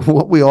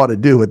what we ought to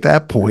do at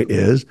that point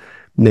is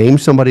name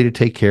somebody to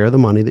take care of the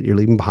money that you're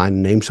leaving behind,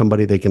 and name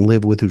somebody they can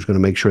live with who's going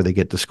to make sure they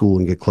get to school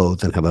and get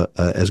clothed and have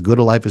as good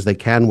a life as they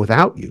can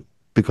without you,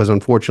 because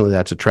unfortunately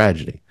that's a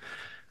tragedy.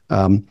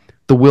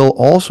 The will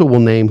also will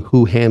name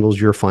who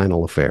handles your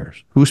final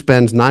affairs, who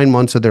spends 9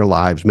 months of their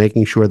lives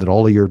making sure that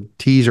all of your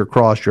T's are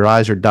crossed, your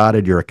I's are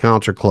dotted, your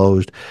accounts are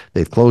closed.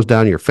 They've closed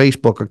down your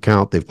Facebook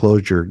account. They've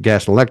closed your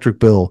gas and electric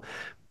bill.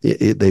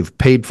 They've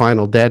paid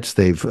final debts.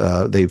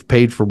 They've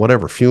paid for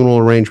whatever funeral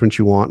arrangements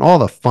you want, all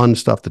the fun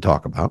stuff to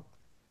talk about.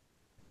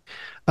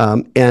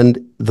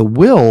 And the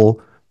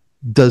will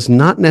does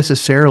not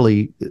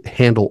necessarily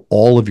handle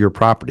all of your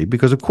property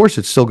because, of course,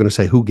 it's still going to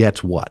say who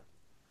gets what.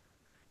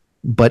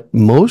 But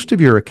most of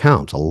your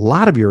accounts, a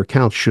lot of your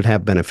accounts should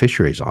have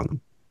beneficiaries on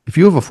them. If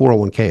you have a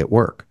 401k at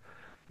work,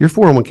 your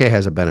 401k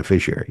has a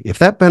beneficiary. If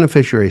that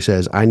beneficiary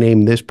says, I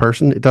name this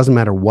person, it doesn't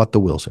matter what the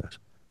will says.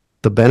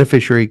 The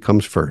beneficiary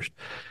comes first.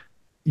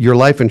 Your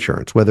life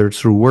insurance, whether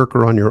it's through work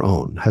or on your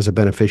own, has a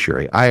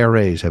beneficiary.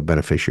 IRAs have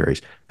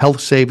beneficiaries.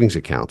 Health savings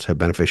accounts have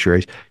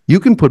beneficiaries.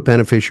 You can put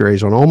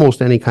beneficiaries on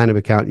almost any kind of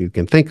account you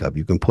can think of.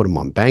 You can put them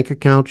on bank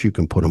accounts. You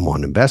can put them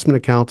on investment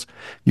accounts.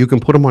 You can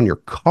put them on your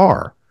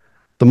car.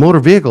 The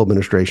Motor Vehicle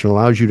Administration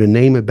allows you to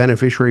name a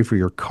beneficiary for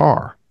your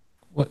car.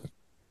 What?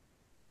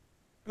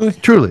 Really?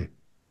 Truly.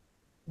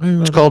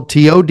 It's called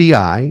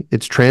TODI.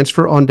 It's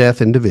Transfer on Death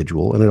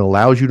Individual, and it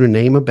allows you to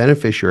name a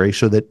beneficiary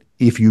so that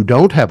if you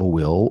don't have a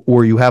will,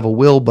 or you have a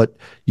will but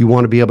you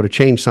want to be able to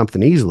change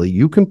something easily,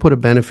 you can put a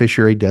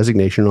beneficiary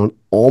designation on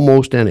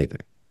almost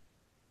anything.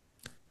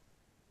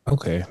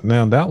 Okay,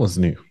 now that was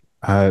new.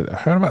 I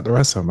heard about the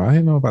rest of them. I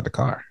didn't know about the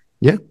car.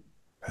 Yeah.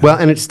 Well,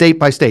 and it's state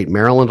by state.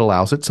 Maryland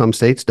allows it. Some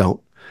states don't.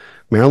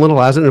 Maryland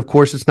allows it, and of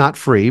course it's not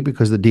free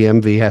because the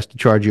DMV has to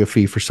charge you a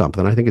fee for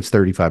something. I think it's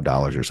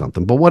 $35 or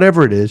something. But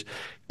whatever it is,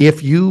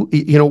 if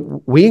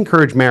we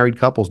encourage married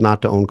couples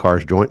not to own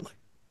cars jointly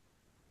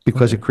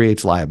because it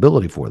creates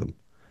liability for them.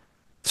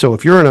 So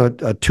if you're in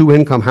a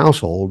 2-income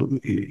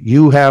household,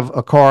 you have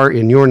a car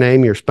in your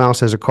name, your spouse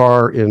has a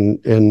car in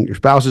your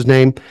spouse's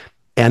name,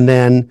 and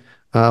then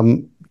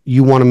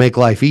you want to make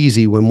life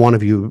easy when one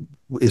of you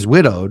is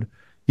widowed,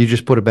 you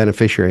just put a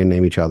beneficiary and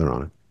name each other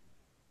on it.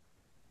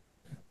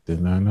 Did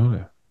not know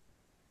that.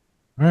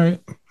 All right.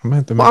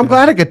 I'm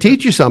glad I could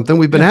teach you something.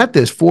 We've been at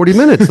this 40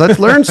 minutes. Let's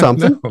learn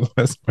something.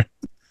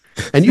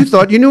 And you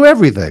thought you knew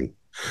everything.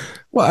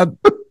 Well,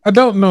 I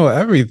don't know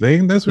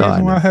everything. That's the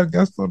reason why I have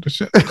guests on the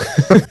show.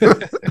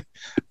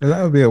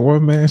 That would be a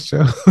one-man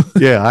show.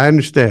 Yeah, I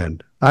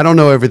understand. I don't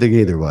know everything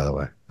either, by the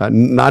way.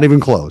 Not even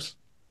close.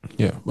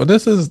 Yeah, but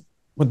this is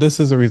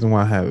the reason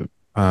why I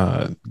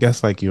have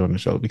guests like you on the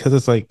show, because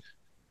it's like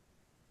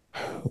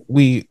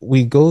we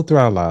go through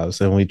our lives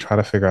and we try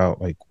to figure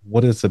out like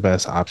what is the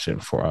best option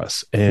for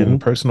us. And Hmm.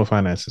 personal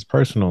finance is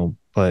personal,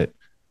 but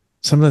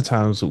some of the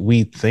times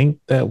we think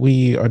that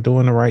we are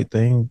doing the right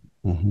thing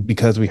Hmm.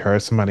 because we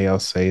heard somebody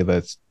else say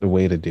that's the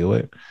way to do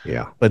it,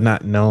 Yeah. but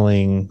not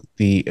knowing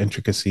the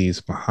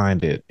intricacies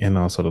behind it and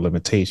also the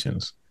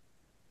limitations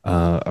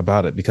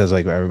about it. Because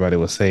like everybody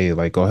will say,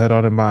 like, go ahead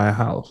on and buy a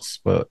house,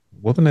 but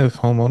what if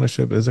home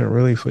ownership isn't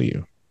really for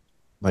you?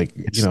 Like,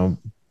 It's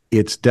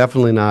it's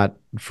definitely not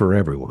for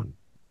everyone.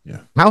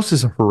 yeah. House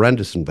is a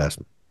horrendous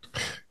investment.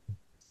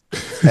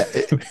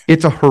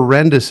 It's a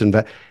horrendous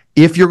investment.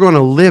 If you're going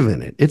to live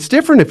in it, it's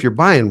different if you're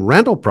buying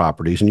rental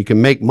properties and you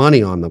can make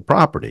money on the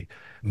property.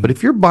 But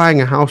if you're buying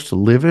a house to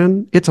live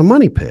in, it's a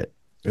money pit.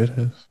 It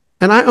is.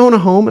 And I own a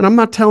home, and I'm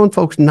not telling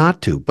folks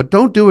not to, but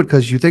don't do it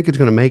because you think it's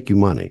going to make you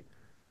money.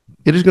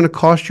 It is going to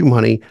cost you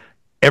money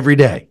every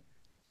day.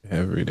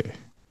 Every day.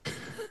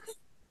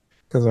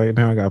 Because right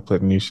now I got to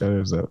put new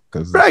shutters up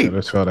because the Right.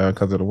 shutters fell down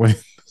because of the wind.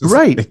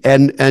 Right.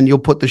 And you'll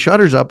put the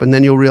shutters up, and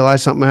then you'll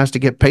realize something has to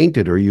get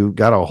painted, or you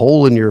got a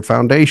hole in your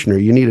foundation, or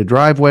you need a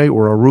driveway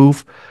or a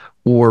roof,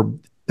 or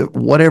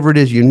whatever it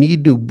is. You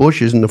need new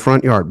bushes in the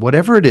front yard.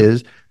 Whatever it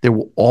is, there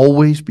will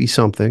always be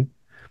something.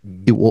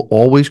 It will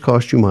always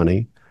cost you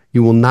money.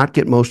 You will not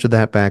get most of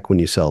that back when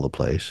you sell the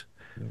place.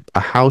 A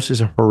house is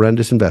a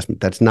horrendous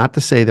investment. That's not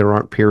to say there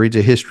aren't periods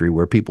of history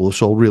where people have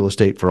sold real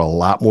estate for a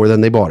lot more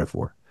than they bought it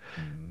for.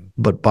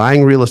 But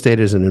buying real estate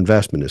as an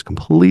investment is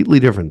completely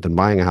different than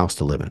buying a house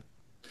to live in.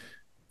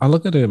 I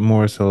look at it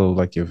more so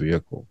like your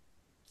vehicle.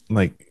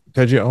 Like,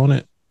 because you own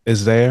it,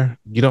 it's there.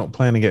 You don't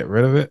plan to get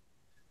rid of it.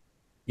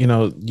 You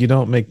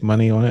don't make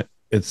money on it.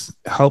 It's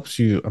helps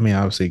you. I mean,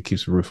 obviously, it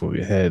keeps a roof over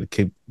your head.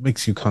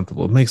 Makes you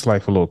comfortable. It makes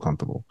life a little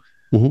comfortable.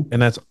 Mhm.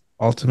 And that's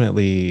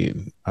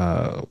ultimately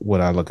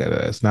what I look at it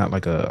as, not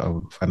like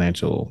a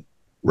financial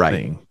Right.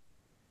 thing.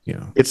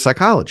 It's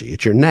psychology.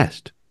 It's your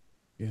nest.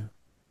 Yeah.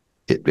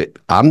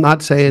 I'm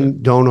not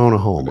saying don't own a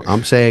home.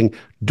 I'm saying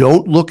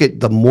don't look at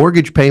the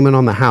mortgage payment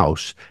on the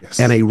house Yes.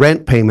 and a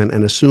rent payment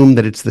and assume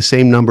that it's the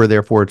same number,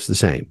 therefore it's the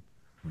same.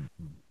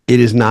 It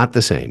is not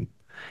the same.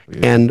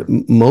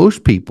 And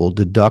most people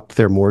deduct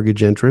their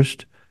mortgage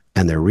interest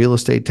and their real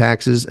estate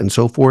taxes and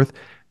so forth.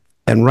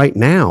 And right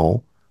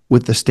now,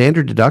 with the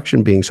standard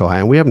deduction being so high,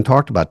 and we haven't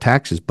talked about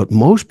taxes, but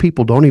most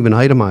people don't even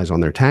itemize on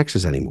their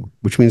taxes anymore,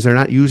 which means they're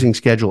not using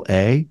Schedule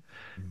A,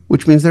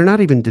 which means they're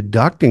not even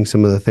deducting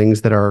some of the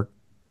things that are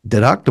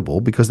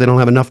deductible because they don't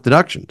have enough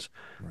deductions.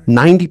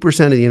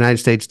 90% of the United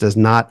States does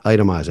not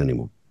itemize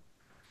anymore,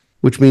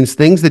 which means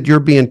things that you're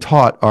being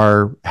taught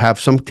have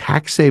some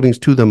tax savings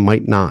to them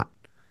might not.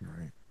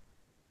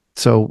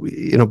 So,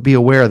 be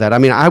aware of that. I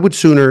mean, I would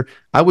sooner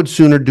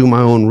do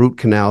my own root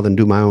canal than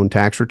do my own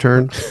tax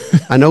return.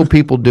 I know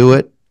people do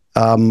it.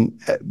 And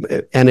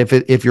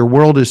if your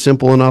world is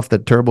simple enough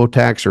that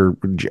TurboTax or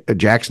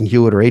Jackson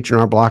Hewitt or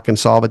H&R Block can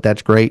solve it,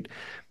 that's great.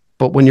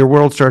 But when your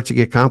world starts to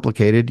get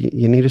complicated,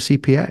 you need a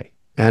CPA.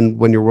 And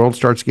when your world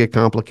starts to get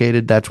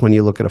complicated, that's when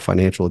you look at a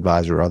financial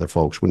advisor or other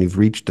folks, when you've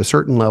reached a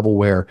certain level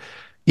where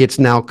it's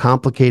now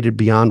complicated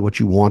beyond what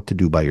you want to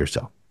do by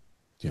yourself.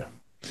 Yeah.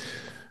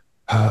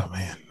 Oh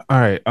man. All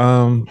right.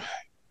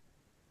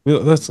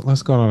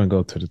 Let's go on and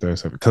go to the third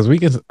subject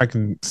because I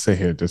can sit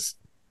here just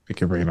pick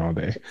your brain all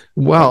day.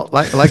 Well,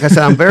 like I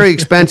said, I'm very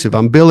expensive.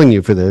 I'm billing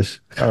you for this.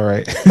 All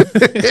right.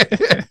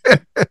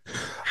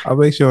 I'll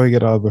make sure we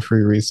get all the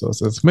free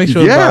resources. Make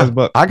sure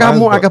I got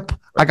more. I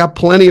got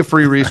plenty of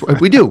free resources.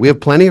 We have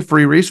plenty of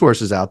free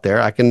resources out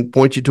there. I can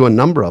point you to a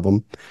number of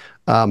them.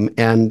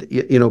 And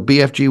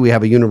BFG, we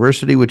have a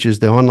university, which is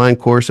the online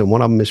course, and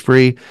one of them is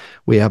free.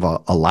 We have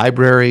a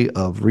library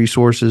of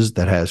resources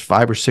that has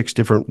 5 or 6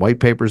 different white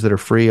papers that are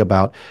free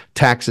about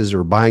taxes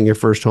or buying your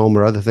first home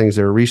or other things.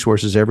 There are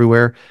resources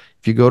everywhere.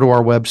 If you go to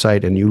our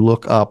website and you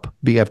look up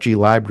BFG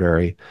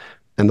Library,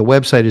 and the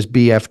website is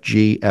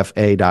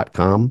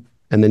bfgfa.com,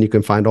 and then you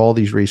can find all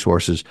these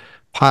resources,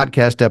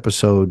 podcast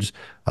episodes,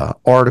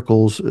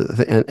 articles,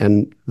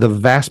 and the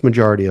vast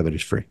majority of it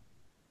is free.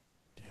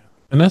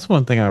 And that's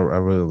one thing I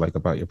really like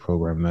about your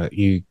program, that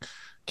you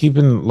keep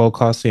in low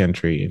cost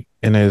entry.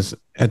 And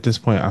at this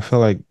point, I feel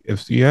like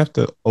if you have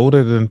to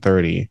older than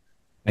 30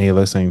 and you're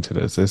listening to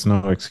this, there's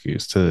no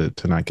excuse to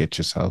not get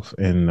yourself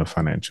in the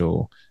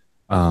financial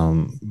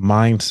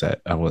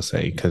mindset, I would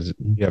say, because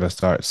you got to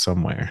start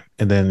somewhere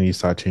and then you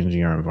start changing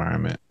your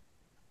environment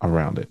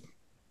around it.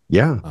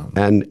 Yeah.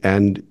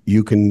 And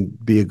you can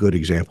be a good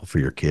example for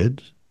your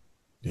kids.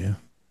 Yeah.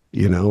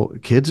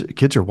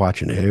 Kids are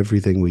watching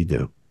everything we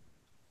do.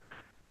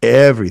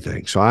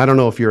 Everything. So I don't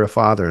know if you're a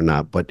father or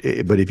not, but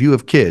if you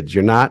have kids,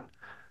 you're not,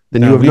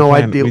 then you have no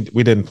idea.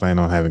 We didn't plan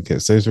on having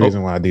kids. There's a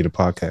reason why I did a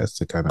podcast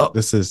to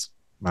this is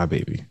my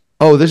baby.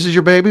 oh, this is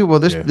your baby?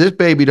 Well, Yeah. this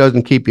baby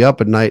doesn't keep you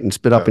up at night and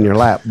spit up in your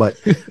lap, but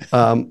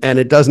and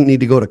it doesn't need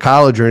to go to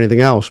college or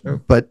anything else.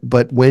 But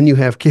when you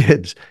have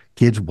kids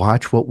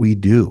watch what we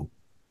do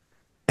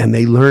and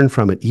they learn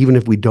from it, even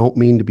if we don't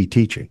mean to be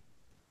teaching.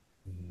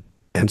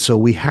 And so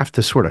we have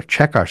to sort of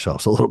check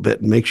ourselves a little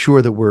bit and make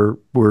sure that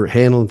we're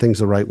handling things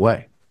the right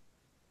way.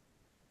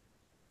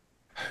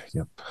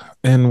 Yep.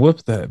 And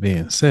with that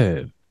being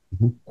said,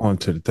 Mm-hmm. on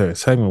to the third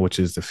segment, which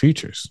is the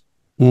futures.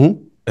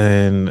 Mm-hmm.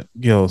 And,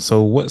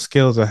 so what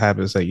skills or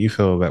habits that you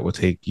feel that will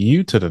take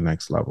you to the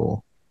next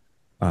level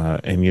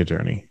in your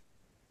journey?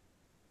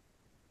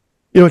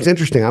 It's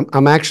interesting.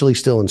 I'm actually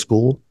still in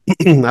school.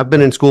 I've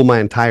been in school my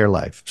entire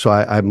life. So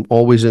I'm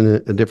always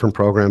in different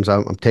programs.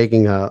 I'm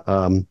taking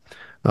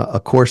a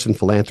course in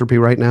philanthropy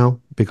right now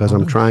because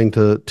I'm trying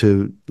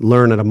to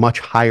learn at a much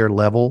higher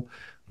level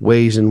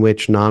ways in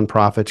which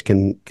nonprofits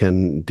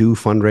can do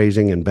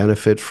fundraising and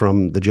benefit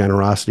from the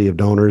generosity of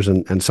donors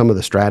and some of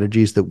the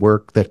strategies that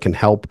work that can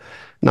help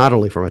not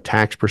only from a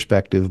tax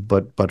perspective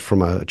but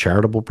from a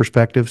charitable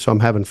perspective. So I'm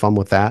having fun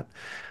with that.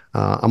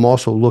 I'm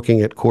also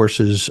looking at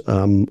courses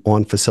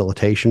on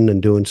facilitation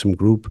and doing some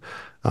group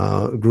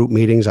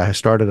meetings. I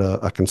started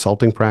a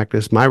consulting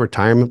practice. My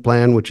retirement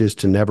plan, which is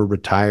to never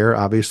retire,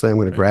 obviously I'm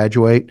going to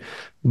graduate,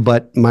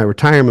 but my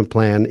retirement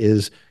plan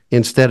is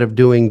instead of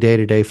doing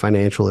day-to-day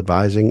financial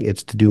advising,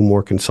 it's to do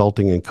more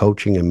consulting and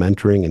coaching and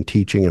mentoring and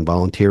teaching and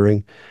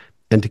volunteering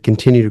and to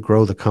continue to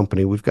grow the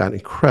company. We've got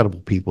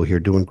incredible people here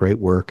doing great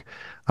work.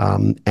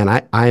 And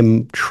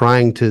I'm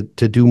trying to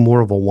do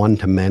more of a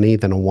one-to-many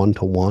than a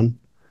one-to-one.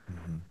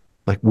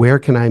 Like, where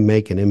can I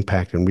make an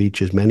impact and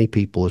reach as many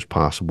people as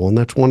possible? And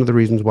that's one of the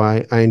reasons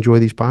why I enjoy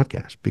these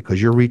podcasts, because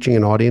you're reaching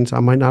an audience I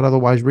might not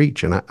otherwise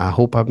reach. And I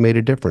hope I've made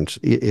a difference.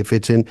 If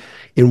it's in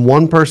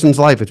one person's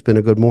life, it's been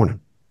a good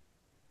morning.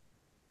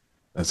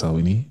 That's all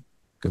we need.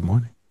 Good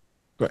morning.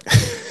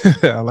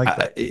 I like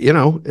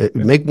that.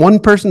 Make one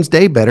person's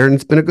day better, and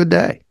it's been a good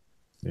day.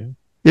 Yeah.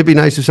 It'd be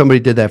nice if somebody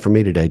did that for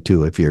me today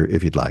too, if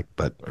you'd like.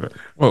 But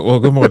well,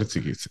 good morning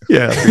to you too.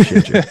 Yeah,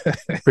 appreciate you.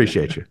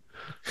 Appreciate you.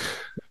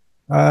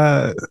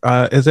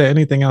 Is there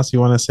anything else you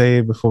want to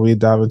say before we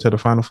dive into the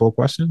final four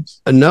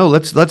questions? No,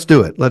 let's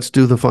do it. Let's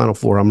do the final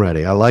four. I'm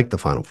ready. I like the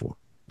final four.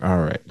 All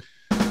right.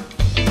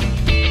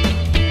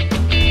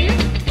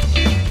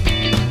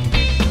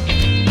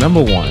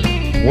 Number one,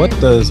 what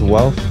does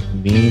wealth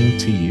mean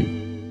to you?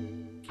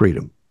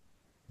 Freedom.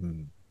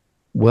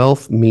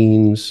 Wealth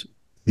means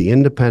the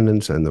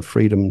independence and the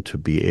freedom to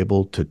be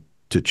able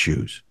to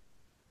choose,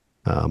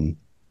 and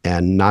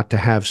not to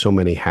have so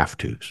many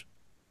have-tos.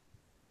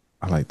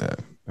 I like that.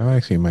 That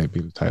actually might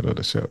be the title of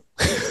the show.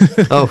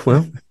 Oh,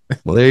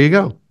 well, there you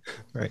go.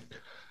 Right.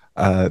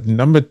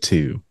 Number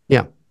two.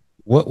 Yeah.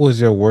 What was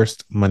your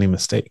worst money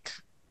mistake?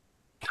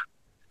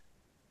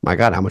 My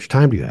God, how much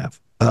time do you have?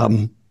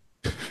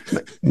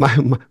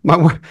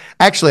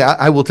 Actually,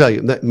 I will tell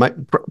you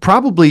that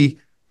probably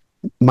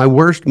my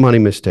worst money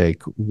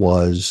mistake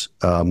was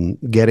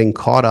getting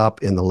caught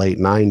up in the late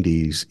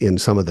 90s in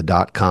some of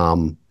the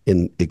 .com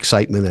in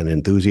excitement and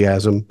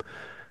enthusiasm,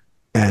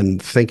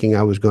 and thinking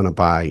I was going to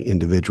buy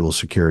individual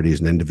securities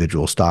and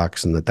individual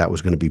stocks, and that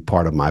was going to be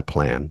part of my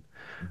plan.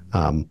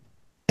 And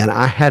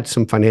I had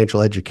some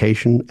financial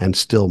education and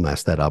still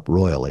messed that up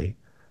royally.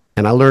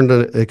 And I learned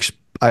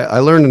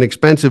an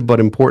expensive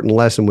but important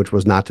lesson, which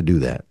was not to do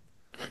that,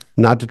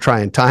 not to try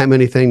and time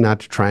anything,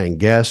 not to try and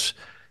guess.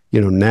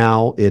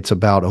 Now it's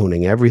about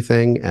owning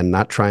everything and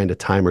not trying to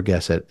time or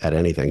guess at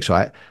anything. So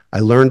I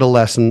learned a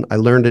lesson. I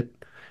learned it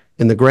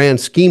in the grand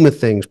scheme of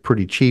things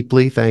pretty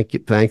cheaply,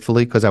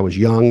 thankfully, because I was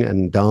young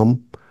and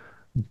dumb.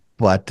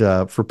 But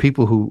for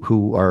people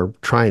who are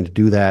trying to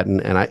do that,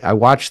 and I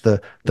watched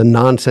the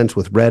nonsense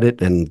with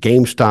Reddit and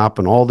GameStop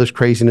and all this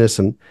craziness,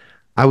 and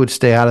I would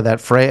stay out of that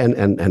fray,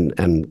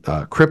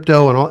 and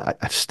crypto and all.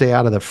 I stay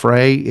out of the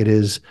fray. It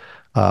is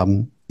a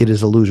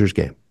loser's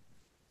game.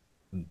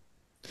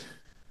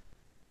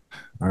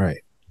 All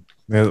right,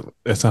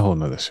 that's a whole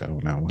nother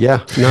show now.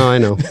 Yeah, no, I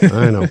know.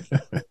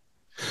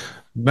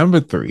 Number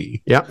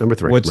three. Yeah, number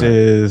three. Which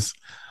is,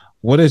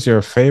 what is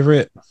your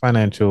favorite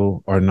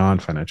financial or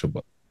non-financial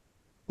book?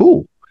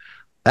 Ooh,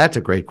 that's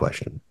a great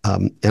question.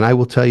 And I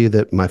will tell you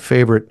that my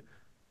favorite,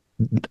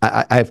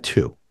 I have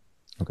two.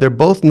 Okay. They're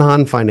both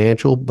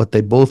non-financial, but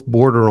they both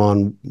border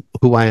on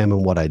who I am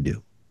and what I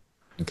do.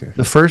 Okay.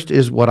 The first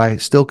is what I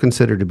still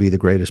consider to be the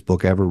greatest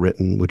book ever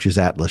written, which is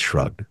Atlas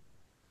Shrugged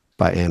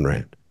by Ayn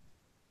Rand.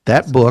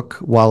 That book,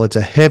 while it's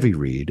a heavy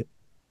read,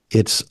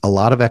 it's a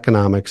lot of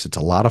economics, it's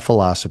a lot of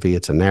philosophy,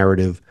 it's a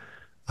narrative,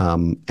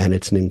 and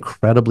it's an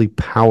incredibly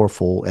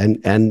powerful,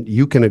 and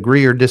you can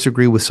agree or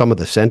disagree with some of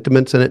the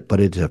sentiments in it, but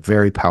it's a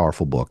very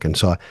powerful book. And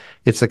so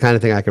it's the kind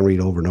of thing I can read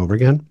over and over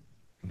again.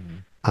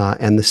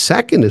 Mm-hmm. And the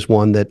second is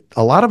one that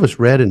a lot of us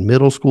read in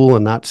middle school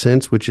and not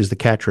since, which is The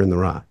Catcher in the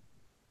Rye.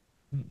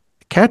 Mm-hmm.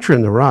 Catcher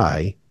in the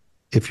Rye,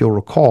 if you'll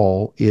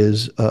recall,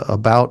 is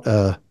about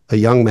a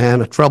young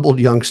man, a troubled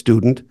young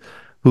student,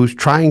 who's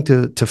trying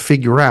to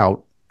figure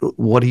out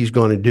what he's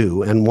going to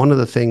do. And one of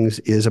the things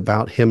is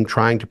about him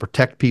trying to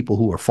protect people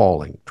who are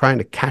falling, trying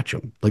to catch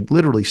them, like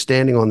literally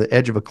standing on the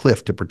edge of a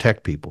cliff to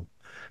protect people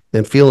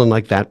and feeling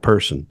like that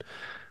person.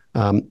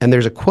 And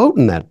there's a quote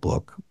in that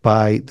book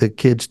by the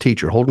kid's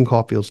teacher, Holden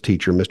Caulfield's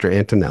teacher, Mr.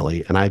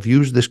 Antonelli. And I've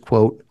used this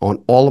quote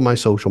on all of my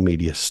social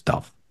media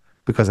stuff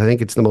because I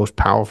think it's the most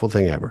powerful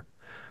thing ever.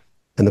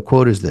 And the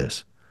quote is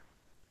this: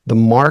 "The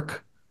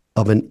mark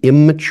of an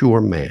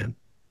immature man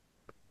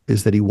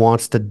is that he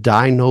wants to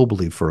die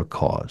nobly for a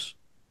cause.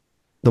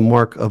 The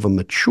mark of a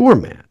mature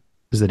man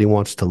is that he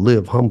wants to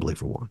live humbly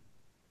for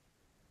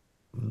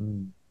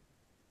one."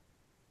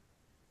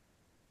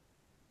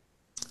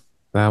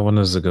 That one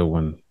is a good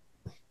one.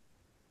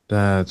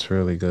 That's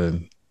really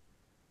good.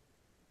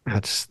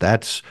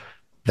 That's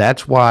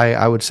why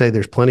I would say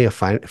there's plenty of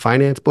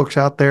finance books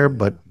out there,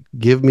 but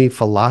give me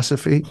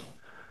philosophy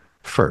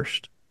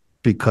first,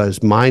 because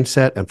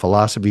mindset and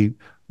philosophy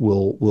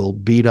will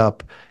beat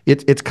up.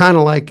 It's kind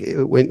of like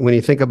when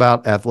you think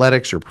about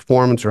athletics or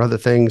performance or other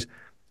things,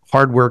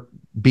 hard work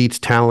beats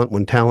talent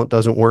when talent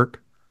doesn't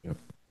work. Yep.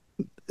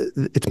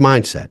 It's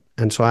mindset.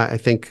 And so I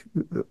think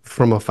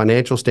from a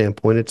financial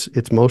standpoint,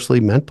 it's mostly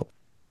mental.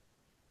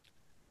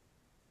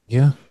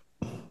 Yeah.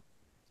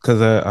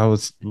 Because I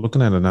was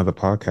looking at another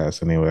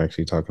podcast and they were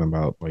actually talking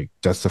about like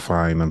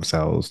justifying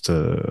themselves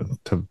to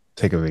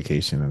take a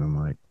vacation. And I'm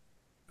like,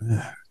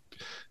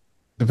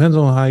 depends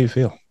on how you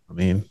feel. I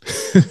mean,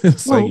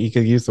 it's like you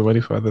could use the money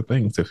for other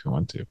things if you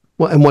want to.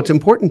 Well, and what's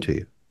important to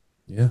you.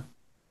 Yeah.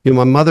 You know,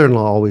 my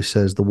mother-in-law always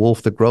says the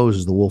wolf that grows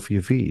is the wolf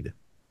you feed.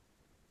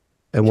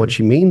 And what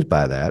she means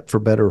by that, for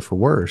better or for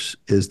worse,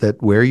 is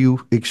that where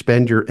you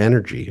expend your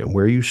energy and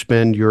where you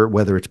spend your,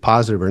 whether it's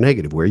positive or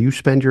negative, where you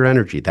spend your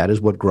energy, that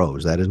is what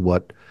grows. That is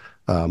what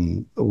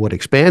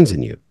expands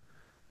in you.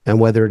 And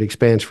whether it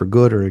expands for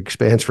good or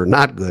expands for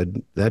not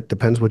good, that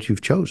depends what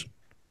you've chosen.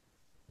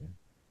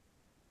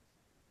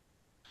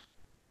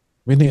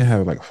 We need to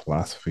have like a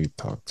philosophy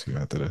talk to you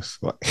after this.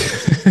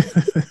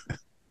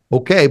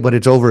 Okay, but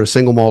it's over a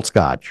single malt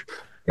scotch.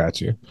 Got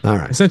you. All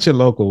right. Since you're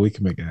local, we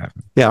can make it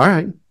happen. Yeah, all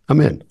right. I'm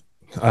in.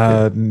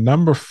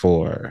 Number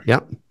 4.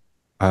 Yep.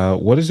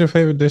 What is your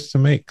favorite dish to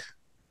make?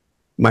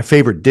 My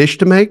favorite dish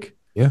to make?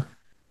 Yeah.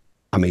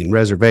 I mean,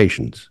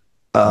 reservations.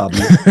 I'm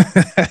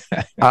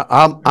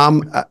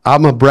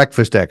a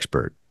breakfast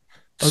expert.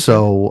 Okay.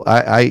 So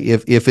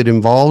if it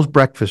involves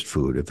breakfast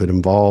food, if it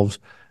involves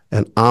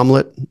an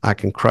omelet, I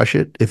can crush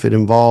it. If it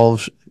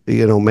involves,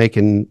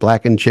 making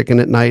blackened chicken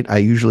at night, I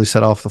usually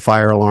set off the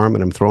fire alarm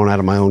and I'm thrown out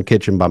of my own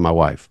kitchen by my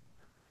wife.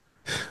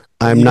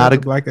 I'm not a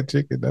blackened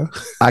chicken, though.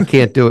 I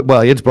can't do it. Well,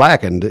 it's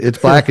blackened. It's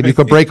blackened. You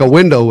could break a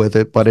window with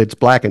it, but it's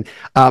blackened.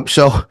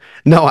 So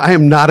no, I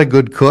am not a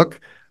good cook.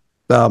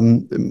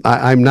 I'm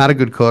not a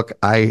good cook.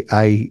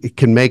 I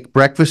can make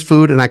breakfast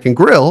food and I can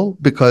grill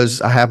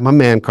because I have my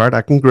man card.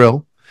 I can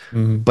grill.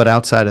 Mm-hmm. But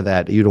outside of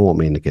that, you don't want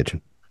me in the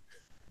kitchen.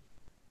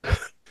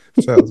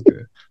 Sounds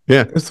good.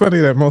 Yeah. It's funny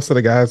that most of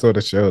the guys on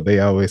the show,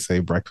 they always say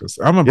breakfast.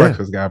 I'm a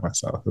breakfast guy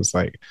myself. It's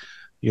like,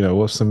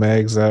 whip some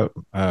eggs up,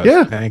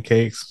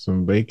 pancakes,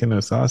 some bacon or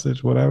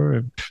sausage, whatever.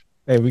 And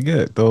hey, we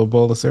good. Throw a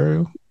bowl of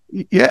cereal.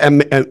 Yeah,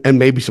 and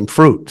maybe some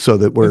fruit so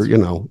that we're,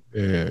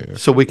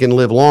 so we can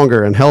live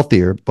longer and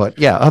healthier. But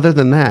yeah, other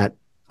than that,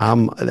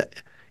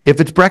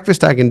 if it's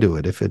breakfast, I can do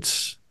it. If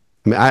it's,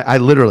 I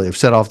literally have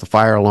set off the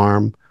fire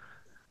alarm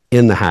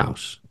in the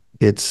house.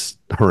 It's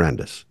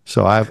horrendous.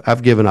 So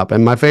I've given up.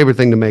 And my favorite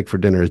thing to make for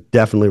dinner is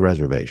definitely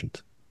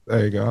reservations.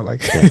 There you go. I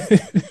like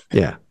it.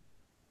 Yeah.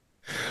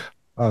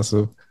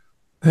 Awesome.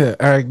 Yeah,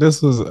 Eric,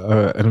 this was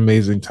an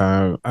amazing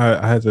time.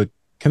 I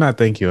cannot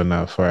thank you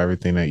enough for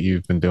everything that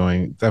you've been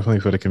doing, definitely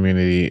for the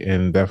community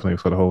and definitely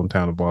for the whole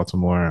town of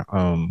Baltimore.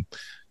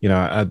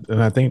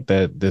 I think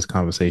that this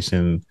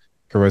conversation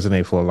can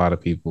resonate for a lot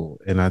of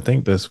people. And I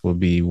think this will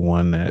be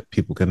one that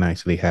people can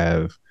actually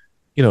have,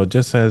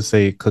 just as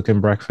say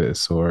cooking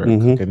breakfast or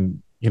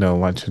cooking,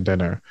 lunch and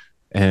dinner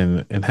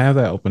and have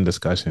that open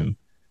discussion.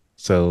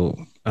 So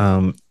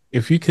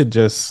if you could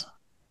just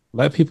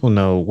let people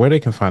know where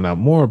they can find out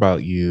more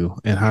about you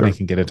and how they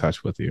can get in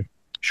touch with you.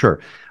 Sure.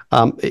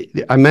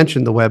 I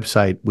mentioned the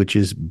website, which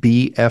is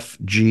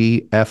bfgfa.com.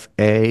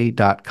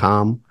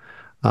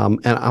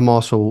 And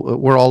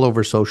we're all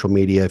over social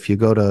media. If you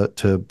go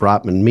to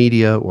Brotman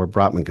Media or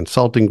Brotman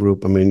Consulting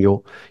Group,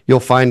 you'll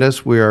find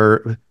us. We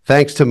are,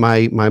 thanks to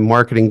my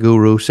marketing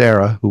guru,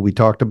 Sarah, who we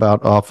talked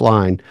about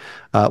offline,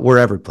 we're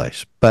every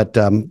place. But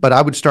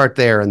I would start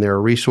there, and there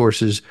are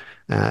resources,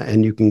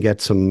 and you can get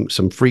some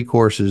free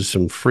courses,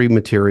 some free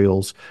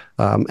materials.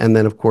 And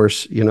then, of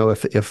course,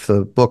 if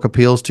the book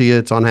appeals to you,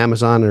 it's on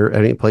Amazon or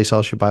any place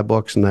else you buy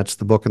books, and that's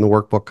the book and the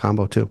workbook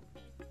combo too.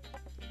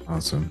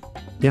 Awesome.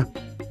 Yeah.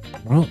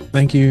 Well,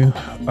 thank you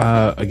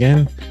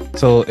again.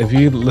 So if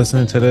you're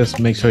listening to this,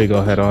 make sure you go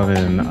ahead on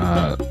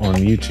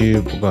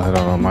YouTube, go ahead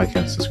on like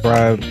and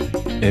subscribe.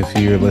 If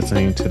you're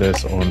listening to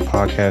this on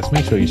podcast,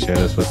 make sure you share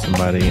this with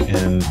somebody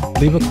and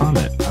leave a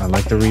comment. I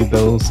like to read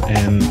those,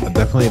 and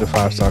definitely the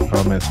 5-star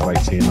comments. I like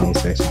seeing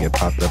those. They actually get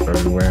popped up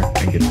everywhere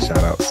and get the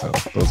shout out. So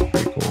those are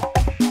pretty cool.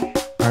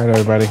 All right,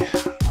 everybody.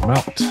 I'm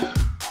out.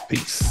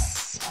 Peace.